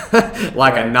a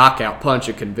a knockout punch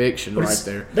of conviction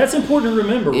there. That's important to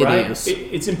remember, right?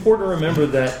 It's important to remember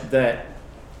that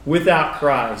without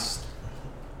Christ,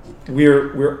 we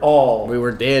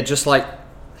were dead, just like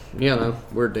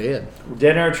we're dead. We're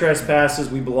dead in our trespasses.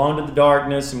 We belong to the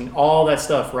darkness. I mean, all that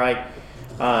stuff, right?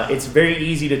 It's very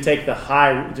easy to take the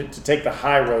high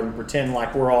road and pretend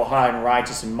like we're all high and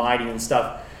righteous and mighty and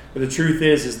stuff. But the truth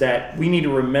is that we need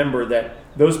to remember that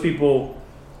those people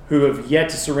who have yet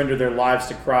to surrender their lives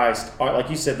to Christ are, like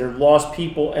you said, they're lost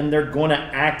people, and they're going to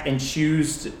act and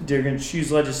choose. They're going to choose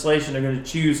legislation. They're going to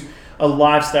choose a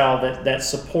lifestyle that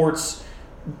supports,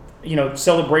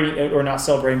 celebrating or not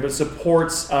celebrating, but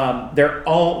supports their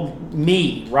own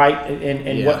me, right,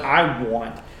 and what I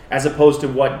want, as opposed to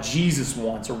what Jesus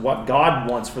wants or what God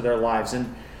wants for their lives.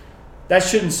 And that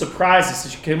shouldn't surprise us.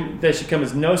 That should come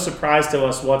as no surprise to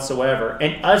us whatsoever.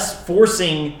 And us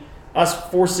forcing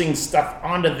stuff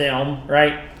onto them,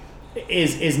 right,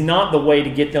 is not the way to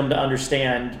get them to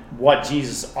understand what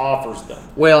Jesus offers them.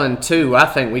 Well, and two, I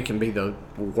think we can be the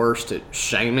worst at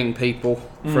shaming people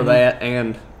for that.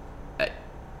 And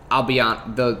I'll be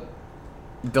honest,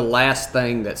 the last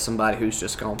thing that somebody who's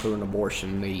just gone through an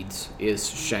abortion needs is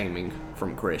shaming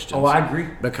from Christians. Oh, I agree.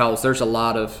 Because there's a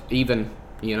lot of, even,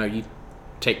 you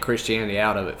take Christianity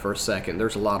out of it for a second,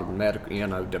 there's a lot of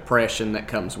medical, depression that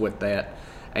comes with that.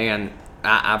 And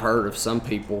I've heard of some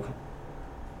people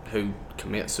who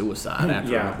commit suicide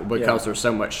after because there's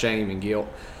so much shame and guilt.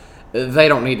 They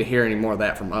don't need to hear any more of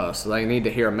that from us. They need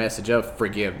to hear a message of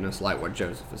forgiveness, like what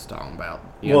Joseph is talking about,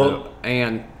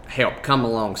 and help come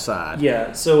alongside.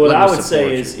 Yeah. So what I would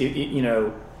say is,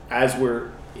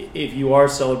 if you are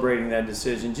celebrating that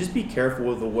decision, just be careful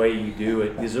with the way you do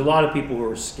it, because there are a lot of people who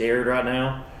are scared right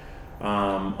now.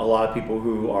 A lot of people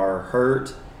who are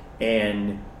hurt,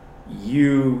 and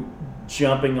you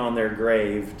jumping on their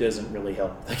grave doesn't really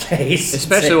help the case.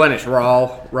 Especially when it's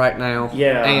raw right now.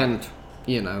 Yeah. And,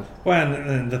 Well,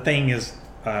 and the thing is,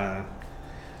 a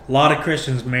lot of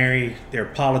Christians marry their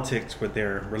politics with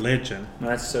their religion.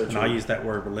 That's so true. And I'll use that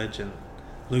word religion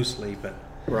loosely, but...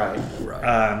 Right.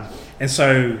 And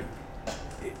so,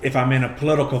 if I'm in a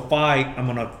political fight, I'm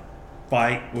going to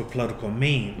fight with political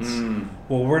means.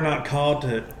 Well, we're not called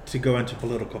to go into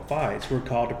political fights. We're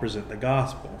called to present the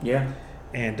gospel. Yeah.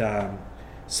 And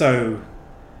so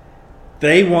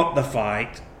they want the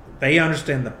fight, they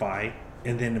understand the fight,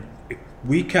 and then if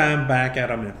we come back at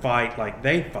them and fight like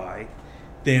they fight,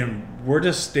 then we're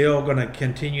just still going to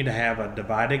continue to have a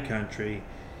divided country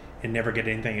and never get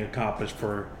anything accomplished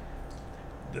for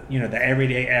the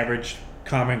everyday average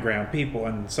common ground people.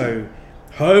 And so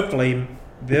hopefully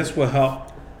this will help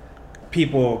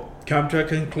people come to a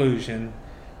conclusion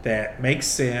that makes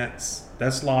sense,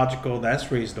 that's logical, that's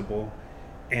reasonable,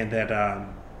 and that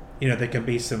there can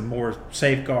be some more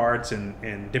safeguards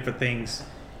and different things,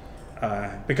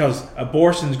 because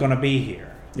abortion is going to be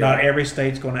here. Yeah. Not every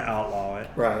state's going to outlaw it,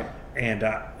 Right. And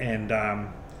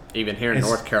even here in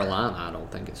North Carolina, I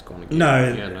don't think it's going to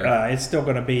get it's still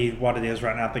going to be what it is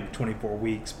right now. I think 24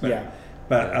 weeks. But, Yeah.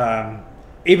 But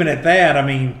even at that, I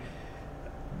mean,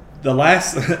 the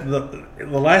last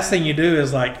thing you do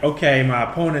is like, okay,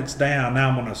 my opponent's down, now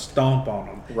I'm going to stomp on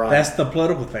them. Right. That's the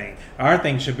political thing. Our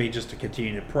thing should be just to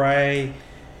continue to pray,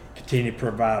 continue to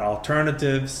provide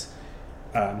alternatives.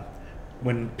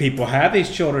 When people have these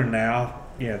children now,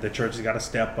 the church has got to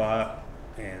step up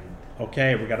and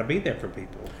we got to be there for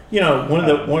people. One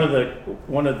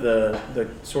of the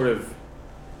sort of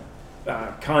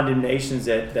condemnations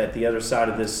that the other side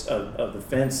of this of the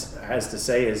fence has to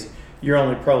say is, you're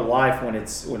only pro-life when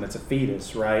it's a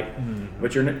fetus, right? Mm-hmm.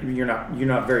 But you're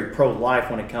not very pro-life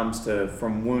when it comes to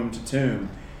from womb to tomb.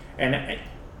 And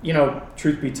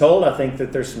truth be told, I think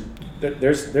that there's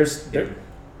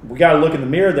we got to look in the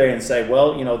mirror there and say,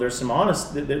 well, there's some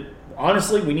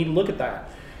honestly, we need to look at that.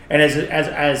 And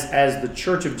as the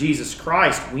Church of Jesus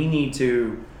Christ, we need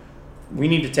to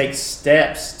take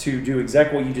steps to do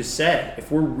exactly what you just said.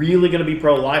 If we're really going to be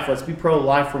pro-life, let's be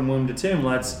pro-life from womb to tomb.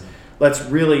 Let's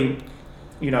really,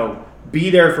 be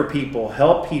there for people,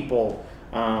 help people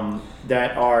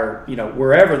that are,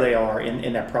 wherever they are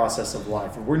in that process of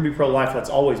life. If we're going to be pro-life, let's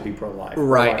always be pro-life.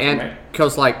 Right, and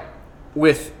because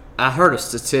I heard a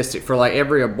statistic for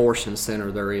every abortion center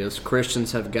there is,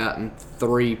 Christians have gotten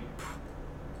 3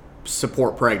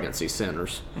 support pregnancy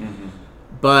centers. Mm-hmm.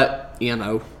 But,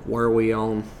 where are we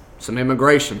on some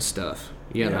immigration stuff?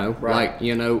 Right.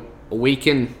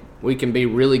 We can be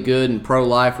really good and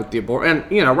pro-life with the abortion,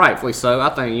 and rightfully so. I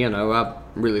think I'm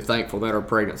really thankful that our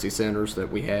pregnancy centers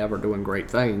that we have are doing great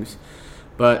things,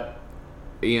 but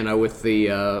with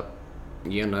the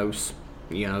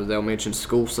they'll mention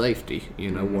school safety.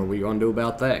 Mm-hmm. What are we going to do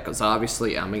about that? Because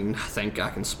obviously, I think I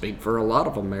can speak for a lot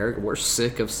of America. We're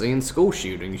sick of seeing school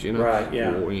shootings. Right?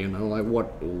 Yeah. Or,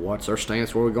 what's our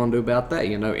stance? What are we going to do about that?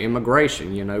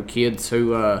 Immigration. Kids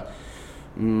who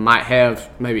might have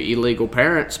maybe illegal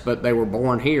parents, but they were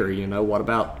born here. What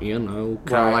about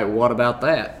what about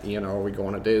that? Are we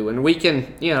going to do? And we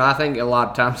can. I think a lot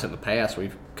of times in the past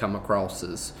we've come across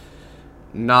as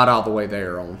not all the way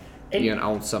there on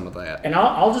some of that. And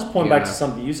I'll just point back to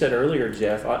something you said earlier,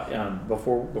 Jeff,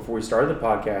 before we started the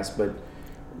podcast. But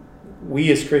we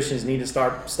as Christians need to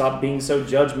stop being so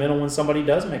judgmental when somebody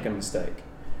does make a mistake.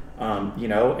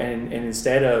 And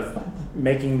instead of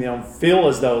making them feel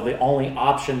as though the only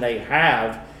option they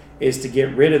have is to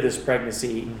get rid of this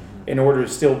pregnancy in order to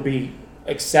still be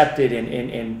accepted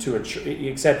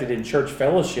accepted in church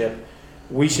fellowship,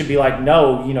 we should be like,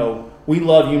 no, we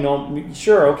love you. No,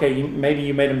 sure, okay, maybe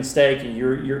you made a mistake,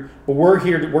 and but we're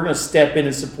here. We're going to step in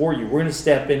and support you. We're going to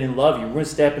step in and love you. We're going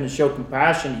to step in and show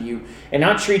compassion to you, and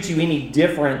not treat you any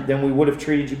different than we would have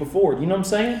treated you before. You know what I'm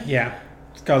saying? Yeah,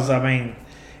 because in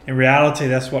reality,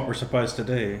 that's what we're supposed to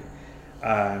do.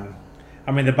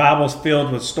 The Bible's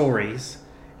filled with stories,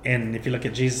 and if you look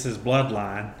at Jesus'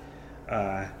 bloodline,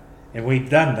 and we've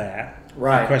done that,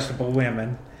 right? Questionable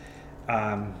women,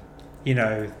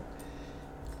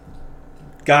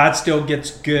 God still gets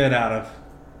good out of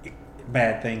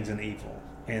bad things and evil.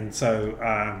 And so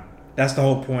that's the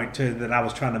whole point, too, that I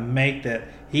was trying to make, that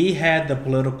he had the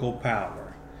political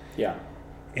power. Yeah.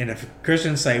 And if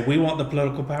Christians say, we want the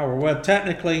political power, well,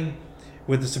 technically,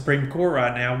 with the Supreme Court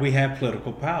right now, we have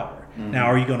political power. Mm-hmm. Now,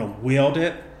 are you going to wield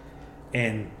it?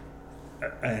 And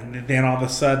then all of a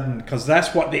sudden, because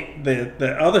that's what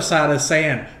the other side is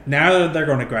saying, now they're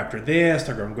going to go after this,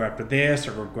 they're going to go after this,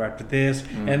 they're going to go after this.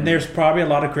 Mm-hmm. And there's probably a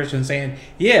lot of Christians saying,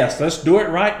 yes, let's do it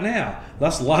right now.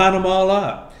 Let's line them all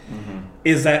up. Mm-hmm.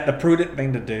 Is that the prudent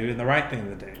thing to do and the right thing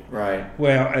to do? Right.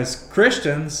 Well, as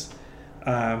Christians,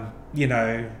 we're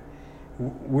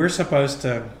supposed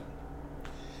to,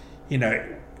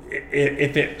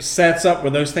 if it sets up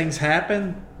where those things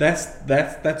happen,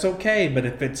 that's okay. But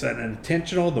if it's an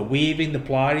intentional, the weaving, the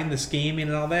plotting, the scheming,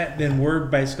 and all that, then we're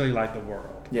basically like the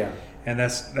world. Yeah. And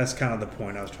that's kind of the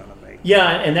point I was trying to make.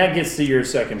 Yeah, and that gets to your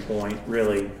second point,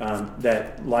 really,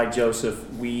 that like Joseph,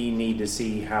 we need to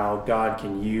see how God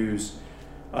can use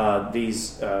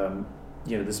these,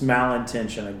 this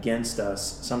malintention against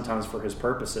us sometimes for His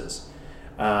purposes.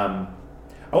 I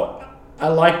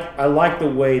like the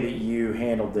way that you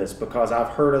handled this, because I've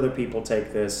heard other people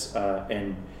take this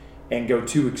and go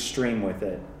too extreme with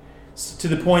it, to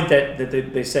the point that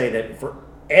they say that for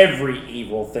every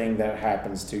evil thing that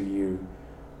happens to you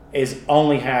is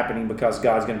only happening because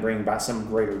God's going to bring about some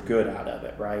greater good out of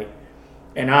it, right?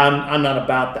 And I'm not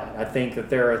about that. I think that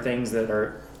there are things that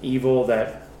are evil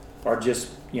that are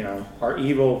just are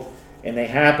evil, and they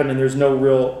happen, and there's no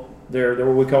real they're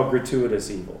what we call gratuitous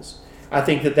evils. I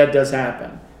think that does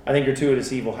happen. I think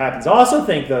gratuitous evil happens. I also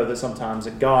think, though, that sometimes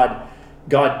that God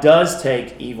does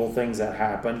take evil things that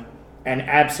happen and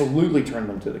absolutely turn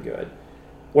them to the good.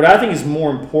 What I think is more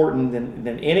important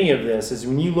than any of this is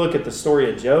when you look at the story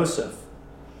of Joseph,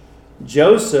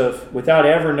 without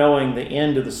ever knowing the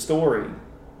end of the story,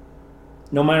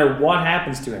 no matter what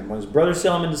happens to him, when his brothers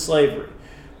sell him into slavery,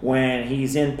 when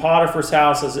he's in Potiphar's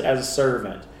house as a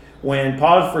servant, when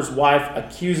Potiphar's wife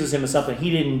accuses him of something he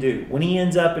didn't do, when he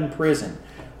ends up in prison,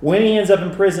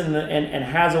 and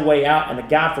has a way out, and the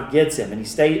guy forgets him, and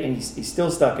he's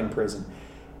still stuck in prison.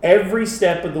 Every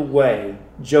step of the way,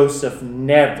 Joseph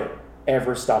never,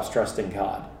 ever stops trusting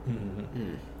God.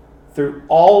 Mm-hmm. Through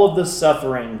all of the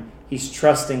suffering, he's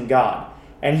trusting God.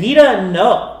 And he doesn't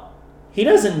know. He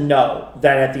doesn't know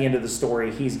that at the end of the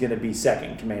story, he's going to be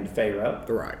second in command to Pharaoh.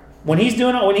 Right. When he's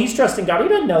trusting God, he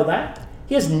doesn't know that.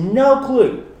 He has no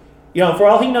clue. For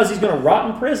all he knows, he's going to rot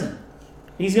in prison.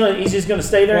 He's just going to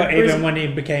stay there in prison. Even when he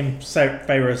became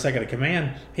Pharaoh's second in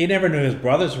command, he never knew his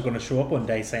brothers were going to show up one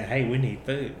day saying, "Hey, we need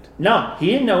food." No, he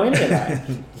didn't know any of that.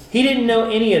 He didn't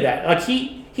know any of that. Like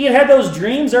he had those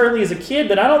dreams early as a kid,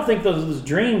 but I don't think those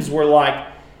dreams were like.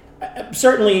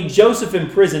 Certainly, Joseph in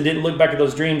prison didn't look back at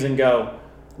those dreams and go,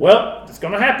 "Well, it's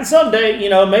going to happen someday."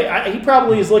 He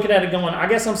probably is looking at it going, "I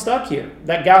guess I'm stuck here.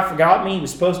 That guy forgot me. He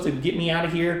was supposed to get me out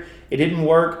of here. It didn't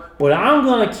work, but I'm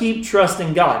going to keep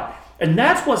trusting God." And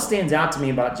that's what stands out to me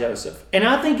about Joseph. And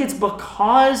I think it's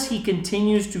because he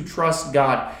continues to trust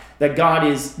God that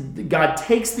God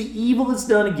takes the evil that's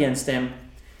done against him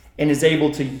and is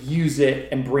able to use it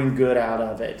and bring good out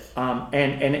of it. And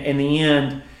in the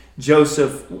end,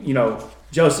 Joseph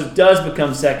does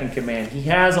become second command. He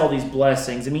has all these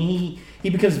blessings. I mean, he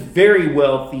becomes very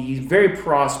wealthy. He's very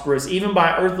prosperous, even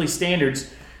by earthly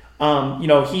standards.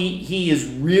 He is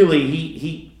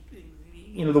really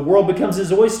the world becomes his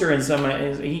oyster in some.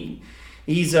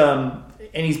 He's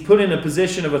put in a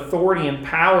position of authority and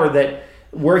power that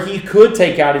where he could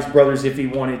take out his brothers if he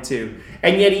wanted to.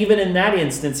 And yet, even in that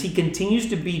instance, he continues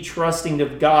to be trusting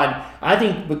of God. I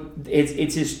think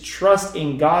it's his trust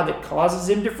in God that causes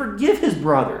him to forgive his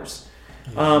brothers.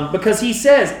 Because he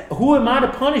says, "Who am I to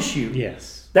punish you?"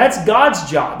 Yes. That's God's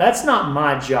job. That's not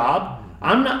my job.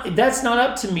 That's not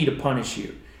up to me to punish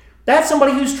you. That's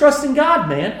somebody who's trusting God,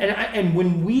 man. And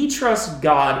when we trust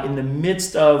God in the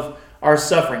midst of our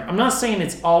suffering, I'm not saying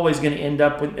it's always going to end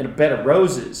up in a bed of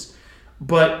roses.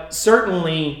 But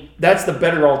certainly that's the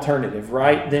better alternative,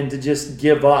 right? Than to just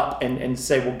give up and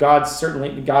say, well,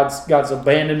 God's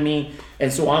abandoned me,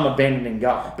 and so I'm abandoning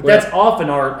God. But that's often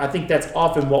I think that's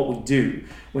often what we do.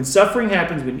 When suffering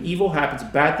happens, when evil happens,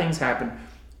 bad things happen,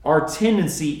 our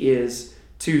tendency is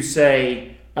to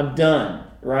say, I'm done,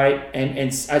 right? And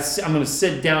I'm going to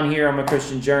sit down here on my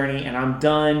Christian journey, and I'm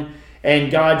done.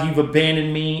 And God, you've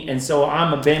abandoned me, and so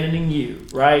I'm abandoning you,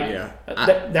 right? Yeah.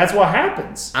 That's what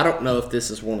happens. I don't know if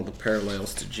this is one of the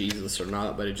parallels to Jesus or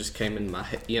not, but it just came in my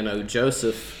head.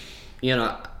 Joseph,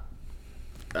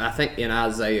 I think in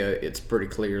Isaiah it's pretty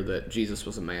clear that Jesus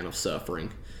was a man of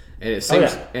suffering. And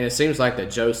it seems like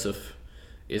that Joseph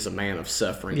is a man of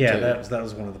suffering too. that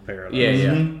was one of the parallels. Yeah, yeah.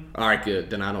 Mm-hmm. All right, good.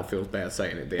 Then I don't feel bad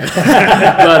saying it then.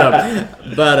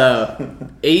 but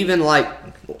even like,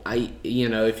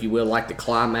 if you will, like the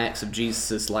climax of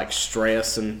Jesus' like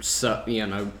stress and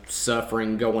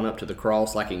suffering going up to the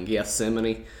cross, like in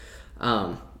Gethsemane,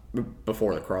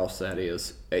 before the cross, that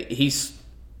is, he's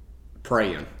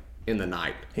praying in the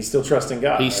night. He's still trusting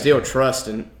God. He's still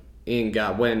trusting in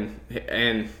God.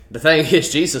 And the thing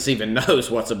is, Jesus even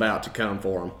knows what's about to come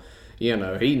for him.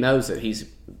 He knows that he's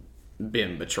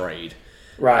been betrayed,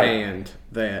 right?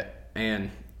 But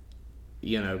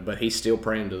he's still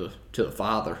praying to the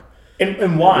Father.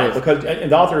 And why? Because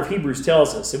the author of Hebrews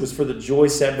tells us it was for the joy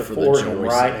set before him,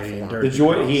 right? The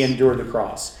joy he endured the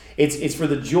cross. It's for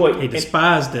the joy. He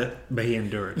despised it, but he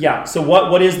endured it. Yeah. So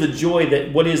what is the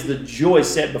joy what is the joy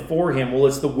set before him? Well,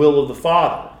 it's the will of the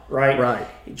Father, right? Right.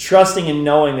 Trusting and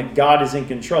knowing that God is in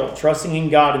control. Trusting in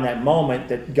God in that moment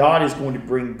that God is going to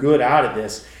bring good out of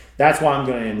this. That's why I'm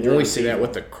going to endure. We see that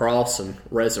with the cross and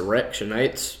resurrection.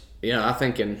 I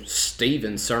think in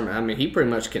Stephen's sermon, he pretty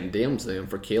much condemns them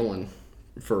for killing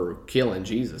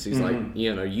Jesus. He's like,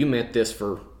 you meant this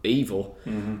for evil,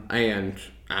 and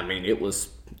it was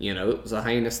a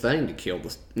heinous thing to kill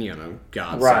God's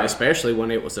son, especially when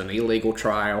it was an illegal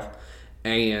trial,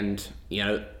 and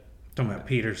talking about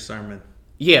Peter's sermon.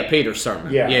 Yeah, Peter's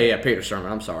sermon. Yeah, Peter's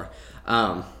sermon. I'm sorry.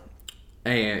 And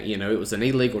it was an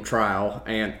illegal trial,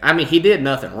 and he did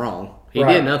nothing wrong. He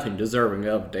did nothing deserving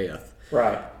of death.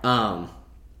 Right.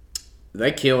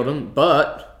 They killed him,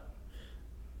 but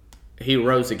he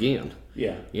rose again.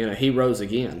 Yeah. He rose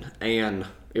again, and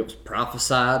it was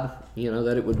prophesied,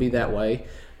 that it would be that way.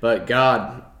 But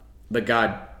God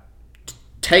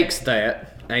takes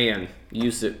that and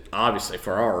uses it obviously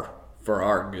for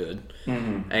our good,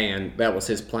 and that was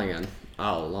His plan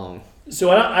all along.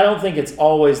 So I don't think it's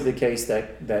always the case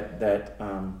that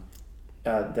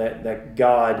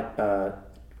God.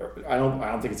 I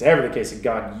don't think it's ever the case that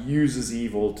God uses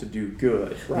evil to do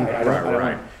good. Right. I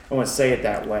don't want to say it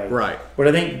that way. Right. But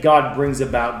I think God brings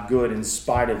about good in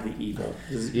spite of the evil.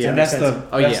 And that's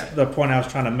the point I was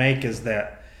trying to make is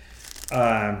that.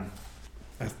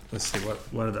 Let's see,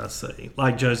 what did I say?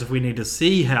 Like Joseph, we need to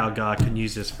see how God can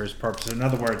use this for His purpose. In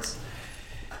other words,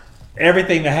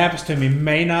 everything that happens to me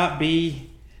may not be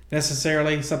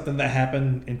necessarily something that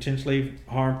happened intentionally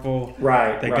harmful,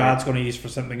 that God's going to use for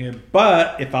something good.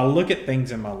 But if I look at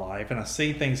things in my life and I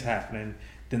see things happening,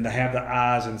 then to have the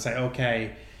eyes and say,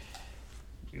 okay,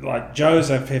 like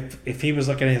Joseph, if he was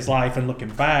looking at his life and looking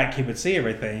back, he would see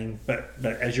everything. But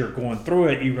as you're going through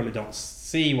it, you really don't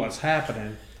see what's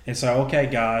happening. And so, okay,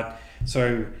 God.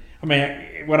 So,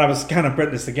 when I was kind of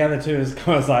putting this together too,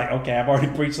 I was like, okay, I've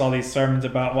already preached all these sermons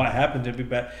about what happened to me,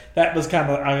 but that was kind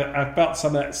of, I felt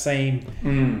some of that same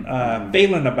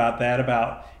feeling about that,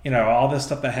 about, all this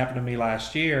stuff that happened to me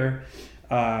last year,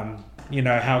 how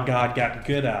God got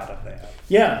good out of that.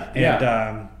 Yeah.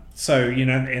 And so,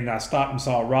 and I stopped and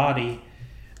saw Roddy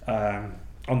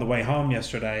on the way home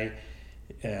yesterday.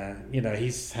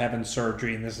 He's having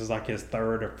surgery, and this is like his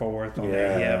third or fourth on the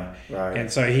hip. Right.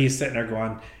 And so he's sitting there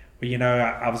going,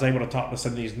 well, I was able to talk to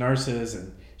some of these nurses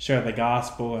and share the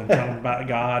gospel and tell them about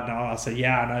God and all. I said,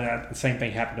 yeah, I know that the same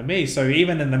thing happened to me. So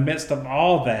even in the midst of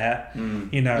all that,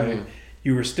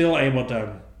 you were still able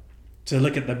to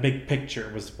look at the big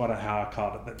picture was how I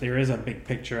called it, that there is a big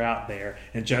picture out there.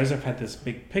 And Joseph had this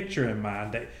big picture in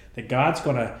mind that God's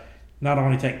going to not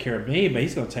only take care of me, but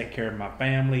He's going to take care of my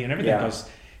family and everything. Because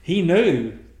He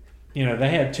knew, they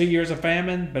had 2 years of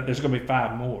famine, but there's going to be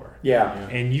 5 more. Yeah.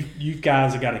 And you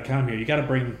guys have got to come here. You got to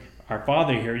bring our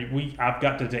father here. I've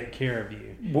got to take care of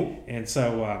you. Well, and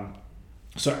so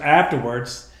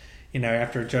afterwards,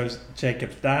 after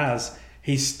Jacob dies,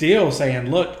 he's still saying,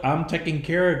 "Look, I'm taking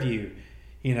care of you."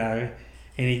 And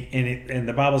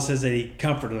the Bible says that He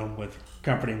comforted them with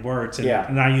comforting words.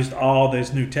 And I used all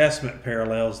those New Testament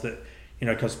parallels that,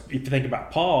 because if you think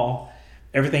about Paul,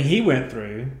 everything he went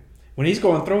through, when he's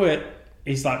going through it,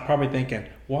 he's like probably thinking,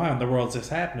 why in the world is this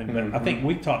happening? But I think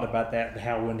we talked about that,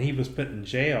 how when he was put in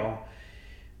jail,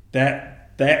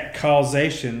 that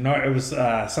causation, no, it was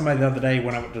somebody the other day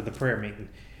when I went to the prayer meeting,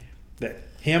 that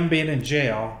him being in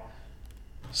jail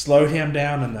slowed him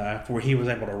down enough where he was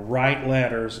able to write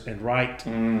letters and write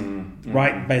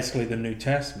basically the New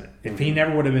Testament. If he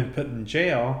never would have been put in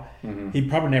jail, he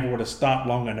probably never would have stopped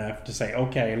long enough to say,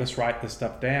 okay, let's write this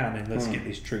stuff down and let's get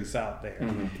these truths out there.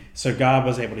 So God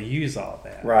was able to use all of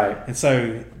that. Right. And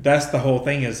so that's the whole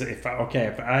thing is, if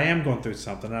I am going through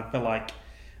something, I feel like,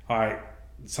 all right,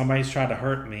 somebody's tried to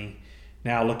hurt me.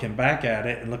 Now looking back at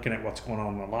it and looking at what's going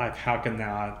on in my life, how can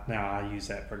now I use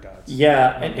that for God's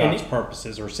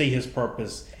purposes, or see His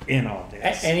purpose in all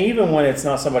this? And even when it's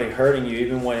not somebody hurting you,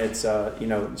 even when it's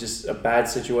just a bad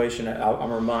situation,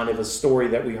 I'm reminded of a story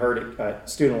that we heard at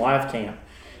Student Life Camp,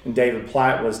 and David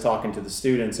Platt was talking to the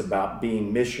students about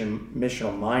being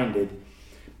missional minded,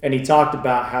 and he talked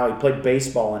about how he played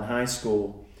baseball in high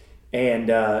school,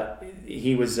 and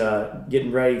he was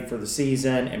getting ready for the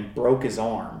season and broke his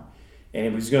arm. And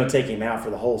it was going to take him out for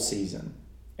the whole season,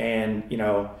 and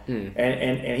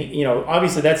and he,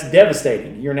 obviously that's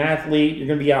devastating. You're an athlete; you're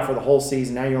going to be out for the whole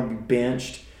season. Now you're going to be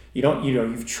benched.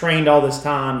 You've trained all this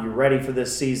time. You're ready for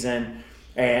this season,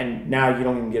 and now you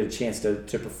don't even get a chance to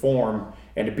perform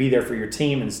and to be there for your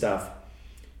team and stuff.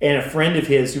 And a friend of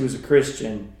his who was a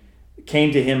Christian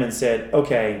came to him and said,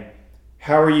 "Okay,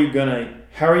 how are you gonna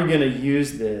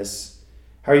use this?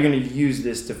 How are you going to use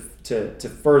this to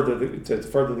further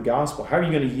the gospel? How are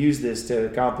you going to use this to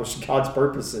accomplish God's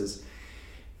purposes?"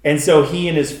 And so he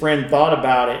and his friend thought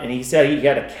about it, and he said he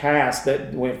had a cast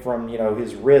that went from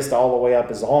his wrist all the way up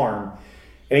his arm.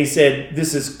 And he said,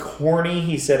 "This is corny."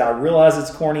 He said, "I realize it's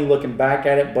corny looking back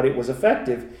at it, but it was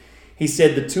effective." He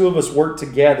said, "The two of us worked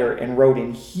together and wrote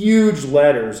in huge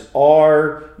letters,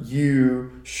 'Are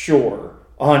you sure?'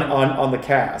 on the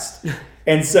cast."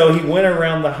 And so he went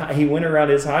around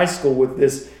his high school with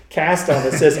this cast on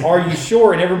that says, "Are you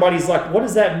sure?" And everybody's like, "What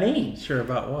does that mean?" Sure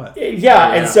about what?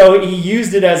 Yeah. And so he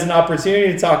used it as an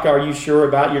opportunity to talk. Are you sure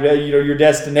about your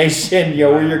destination?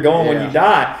 Where you're going when you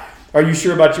die? Are you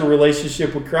sure about your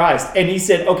relationship with Christ? And he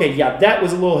said, "Okay, yeah, that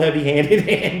was a little heavy-handed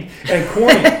and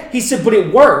corny." He said, "But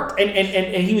it worked." And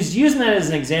he was using that as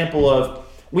an example of,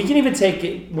 we can even take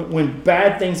it when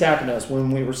bad things happen to us,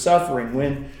 when we were suffering,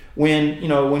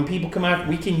 when people come out,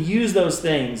 we can use those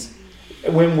things.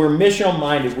 When we're missional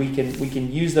minded, we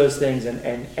can use those things,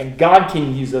 and God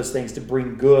can use those things to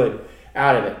bring good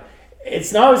out of it.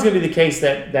 It's not always going to be the case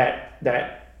that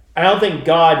I don't think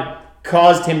God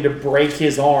caused him to break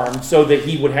his arm so that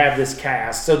he would have this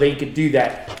cast, so that he could do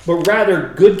that. But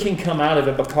rather, good can come out of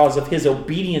it because of his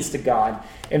obedience to God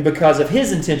and because of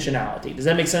his intentionality. Does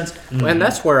that make sense? Mm-hmm. And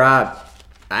that's where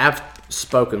I've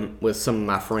spoken with some of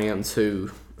my friends who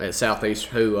at Southeast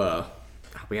who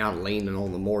I'm leaning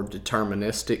on the more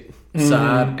deterministic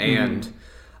side, and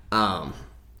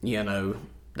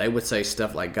they would say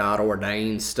stuff like God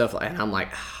ordains stuff, and I'm like,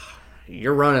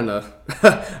 you're running a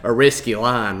risky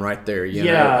line right there,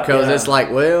 know, because it's like,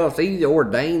 well, if he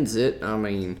ordains it, I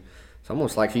mean, it's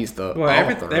almost like he's the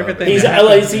author. Everything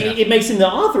it makes him the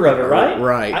author of it, right?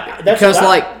 Right. Because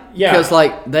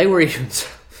they were even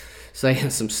saying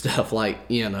some stuff like,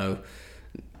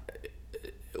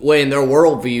 well, in their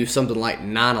worldview, something like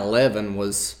 9/11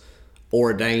 was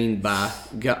ordained by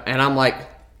God, and I'm like,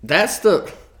 that's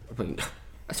what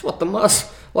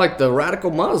the radical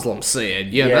Muslims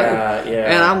said, know. Yeah.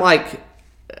 And I'm like,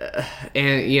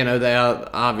 they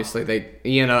obviously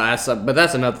but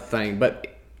that's another thing. But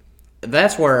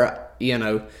that's where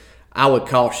I would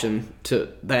caution to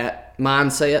that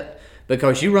mindset,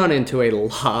 because you run into a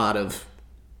lot of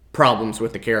problems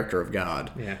with the character of God.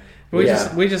 Yeah. We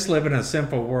just live in a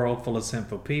simple world full of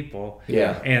simple people.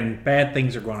 Yeah. And bad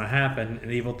things are going to happen, and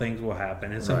evil things will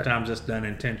happen. And sometimes it's done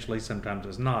intentionally, sometimes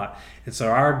it's not. And so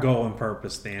our goal and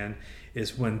purpose then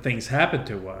is, when things happen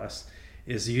to us,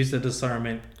 is use the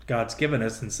discernment God's given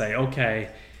us and say, okay,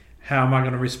 how am I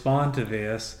going to respond to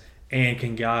this? And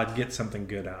can God get something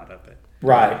good out of it?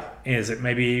 Right. Is it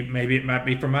maybe it might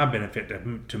be for my benefit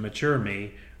to mature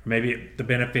me, or maybe the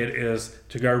benefit is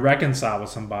to go reconcile with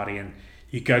somebody, and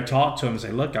you go talk to them and say,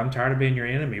 look, I'm tired of being your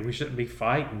enemy. We shouldn't be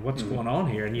fighting. What's going on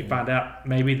here? And you find out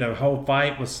maybe the whole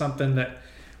fight was something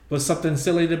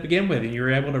silly to begin with, and you're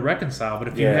able to reconcile. But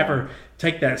if you never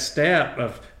take that step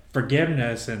of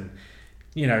forgiveness and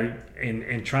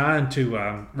trying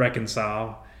to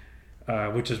reconcile,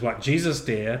 which is what Jesus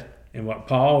did and what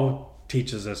Paul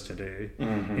teaches us to do.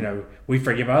 We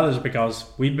forgive others because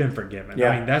we've been forgiven.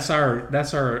 Yeah. I mean, that's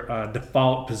our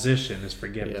default position is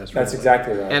forgiveness. That's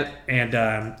exactly right.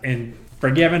 And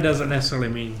forgiven doesn't necessarily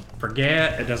mean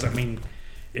forget. It doesn't mean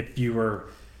if you were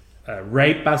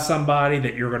raped by somebody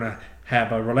that you're going to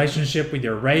have a relationship with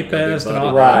your rapist and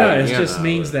all right. that. No, it just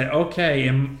means that, okay,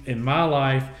 in my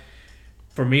life,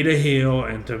 for me to heal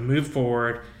and to move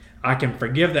forward, I can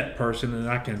forgive that person,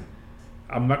 and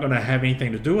I'm not going to have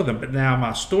anything to do with them. But now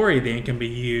my story then can be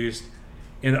used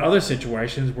in other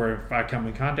situations where if I come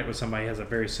in contact with somebody who has a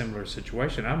very similar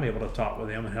situation, I'm able to talk with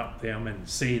them and help them and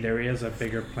see there is a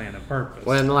bigger plan and purpose.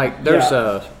 When like there's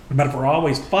But if we're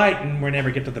always fighting, we never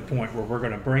get to the point where we're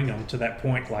going to bring them to that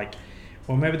point. Like,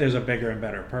 well, maybe there's a bigger and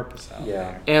better purpose out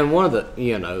there. And one of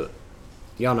the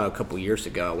y'all know a couple years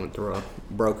ago I went through a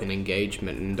broken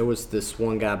engagement, and there was this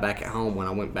one guy back at home when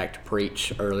I went back to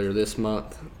preach earlier this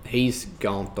month. He's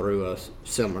gone through a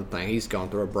similar thing. He's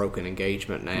gone through a broken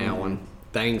engagement now, and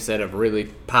things that have really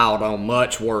piled on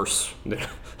much worse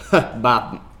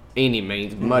by any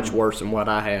means, much worse than what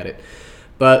I had it.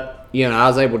 But, I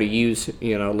was able to use, a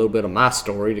little bit of my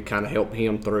story to kind of help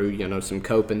him through, some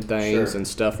coping things and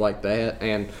stuff like that.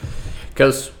 And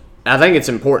because I think it's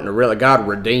important to really, God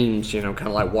redeems, kind of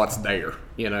like what's there.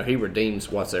 He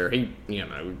redeems what's there. He,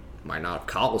 might not have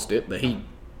caused it, but he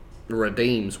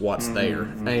redeems what's there.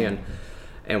 And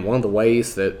one of the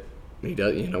ways that he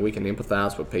does, we can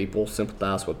empathize with people,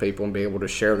 sympathize with people, and be able to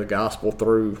share the gospel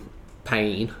through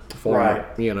pain,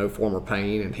 former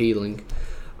pain and healing.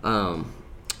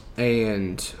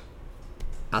 And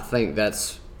I think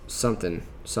that's something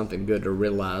good to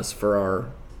realize for our,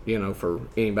 for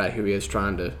anybody who is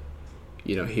trying to,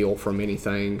 heal from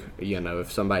anything.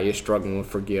 If somebody is struggling with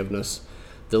forgiveness,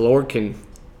 the Lord can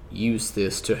use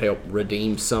this to help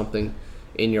redeem something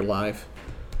in your life.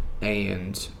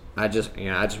 And I just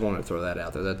want to throw that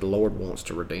out there, that the Lord wants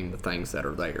to redeem the things that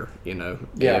are there,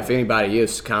 If anybody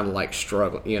is kind of like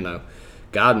struggling,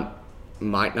 God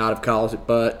might not have caused it,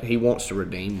 but he wants to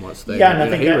redeem what's there. Yeah, and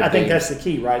I think that's the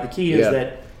key, right? The key is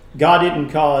that God didn't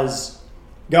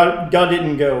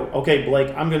go, okay,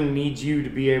 Blake, I'm going to need you to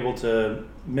be able to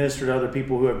minister to other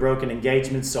people who have broken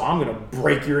engagements, so I'm going to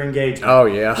break your engagement. Oh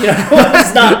yeah.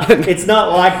 It's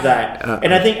not like that.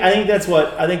 And I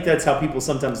think that's how people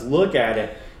sometimes look at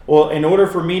it. Well, in order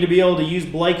for me to be able to use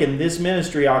Blake in this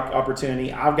ministry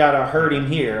opportunity, I've got to hurt him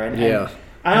here. And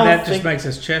that just makes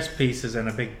us chess pieces in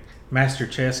a big master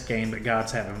chess game that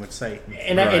God's having with Satan.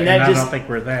 And I don't think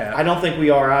we're that. I don't think we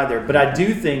are either. But I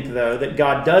do think, though, that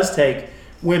God does take,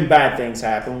 when bad things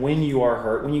happen, when you are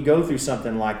hurt, when you go through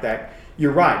something like that,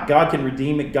 you're right. God can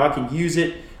redeem it. God can use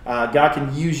it. God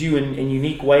can use you in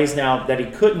unique ways now that he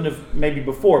couldn't have maybe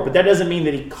before. But that doesn't mean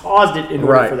that he caused it in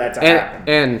order for that to happen.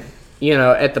 And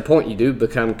at the point you do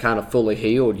become kind of fully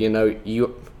healed,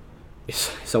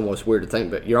 it's almost weird to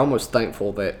think, but you're almost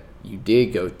thankful that you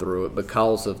did go through it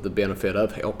because of the benefit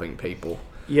of helping people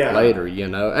later,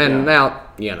 And now,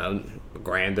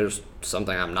 granted, there's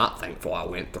something I'm not thankful I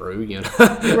went through,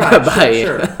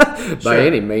 by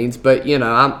any means. But, but you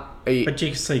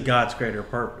can see God's greater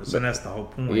purpose, and that's the whole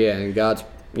point. Yeah, and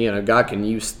God can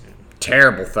use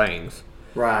terrible things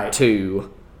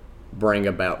to bring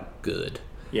about good.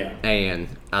 Yeah, and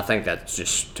I think that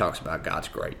just talks about God's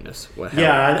greatness. I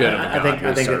think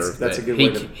that's a good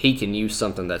way. He can use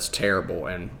something that's terrible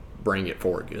and bring it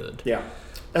for good. Yeah,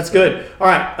 that's good. All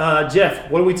right, Jeff,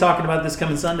 what are we talking about this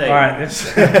coming Sunday? All right,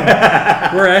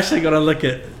 we're actually going to look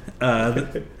at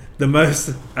the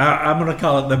most. I'm going to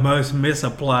call it the most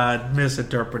misapplied,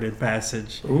 misinterpreted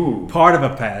passage. Ooh. Part of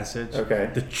a passage. Okay.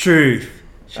 The truth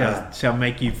shall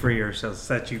make you free, or shall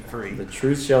set you free. The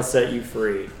truth shall set you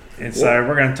free. And so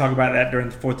we're going to talk about that during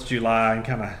the 4th of July and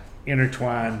kind of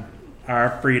intertwine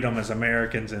our freedom as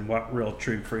Americans and what real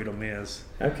true freedom is.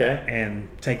 Okay. And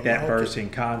take that verse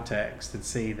in context and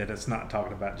see that it's not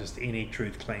talking about just any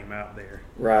truth claim out there.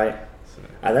 Right. So.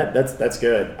 That's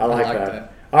good. I like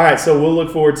that. All right, so we'll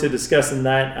look forward to discussing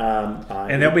that.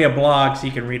 And there'll be a blog so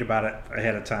you can read about it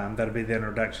ahead of time. That'll be the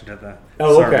introduction to the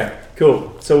sermon. Okay,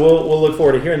 cool. So we'll look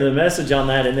forward to hearing the message on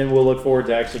that, and then we'll look forward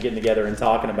to actually getting together and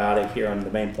talking about it here on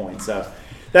the main point. So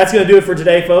that's going to do it for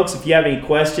today, folks. If you have any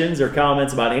questions or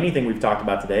comments about anything we've talked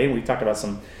about today, we've talked about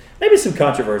maybe some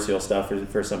controversial stuff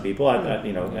for some people,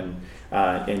 and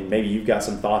maybe you've got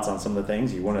some thoughts on some of the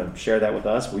things you want to share that with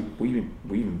us. We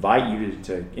invite you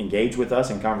to engage with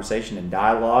us in conversation and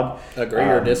dialogue. Agree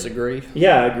or disagree?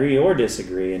 Yeah, agree or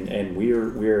disagree, and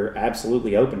we're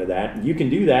absolutely open to that. And you can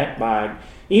do that by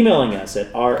emailing us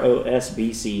at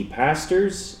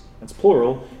rosbcpastors, that's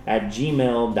plural,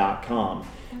 @gmail.com.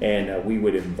 And we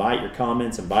would invite your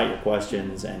comments, invite your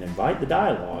questions, and invite the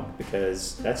dialogue,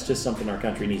 because that's just something our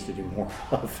country needs to do more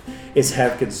of, is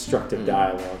have constructive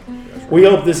dialogue. We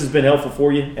hope this has been helpful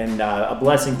for you and a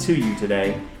blessing to you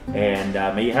today. And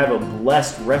may you have a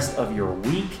blessed rest of your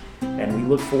week. And we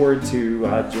look forward to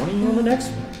joining you on the next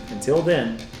one. Until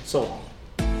then, so long.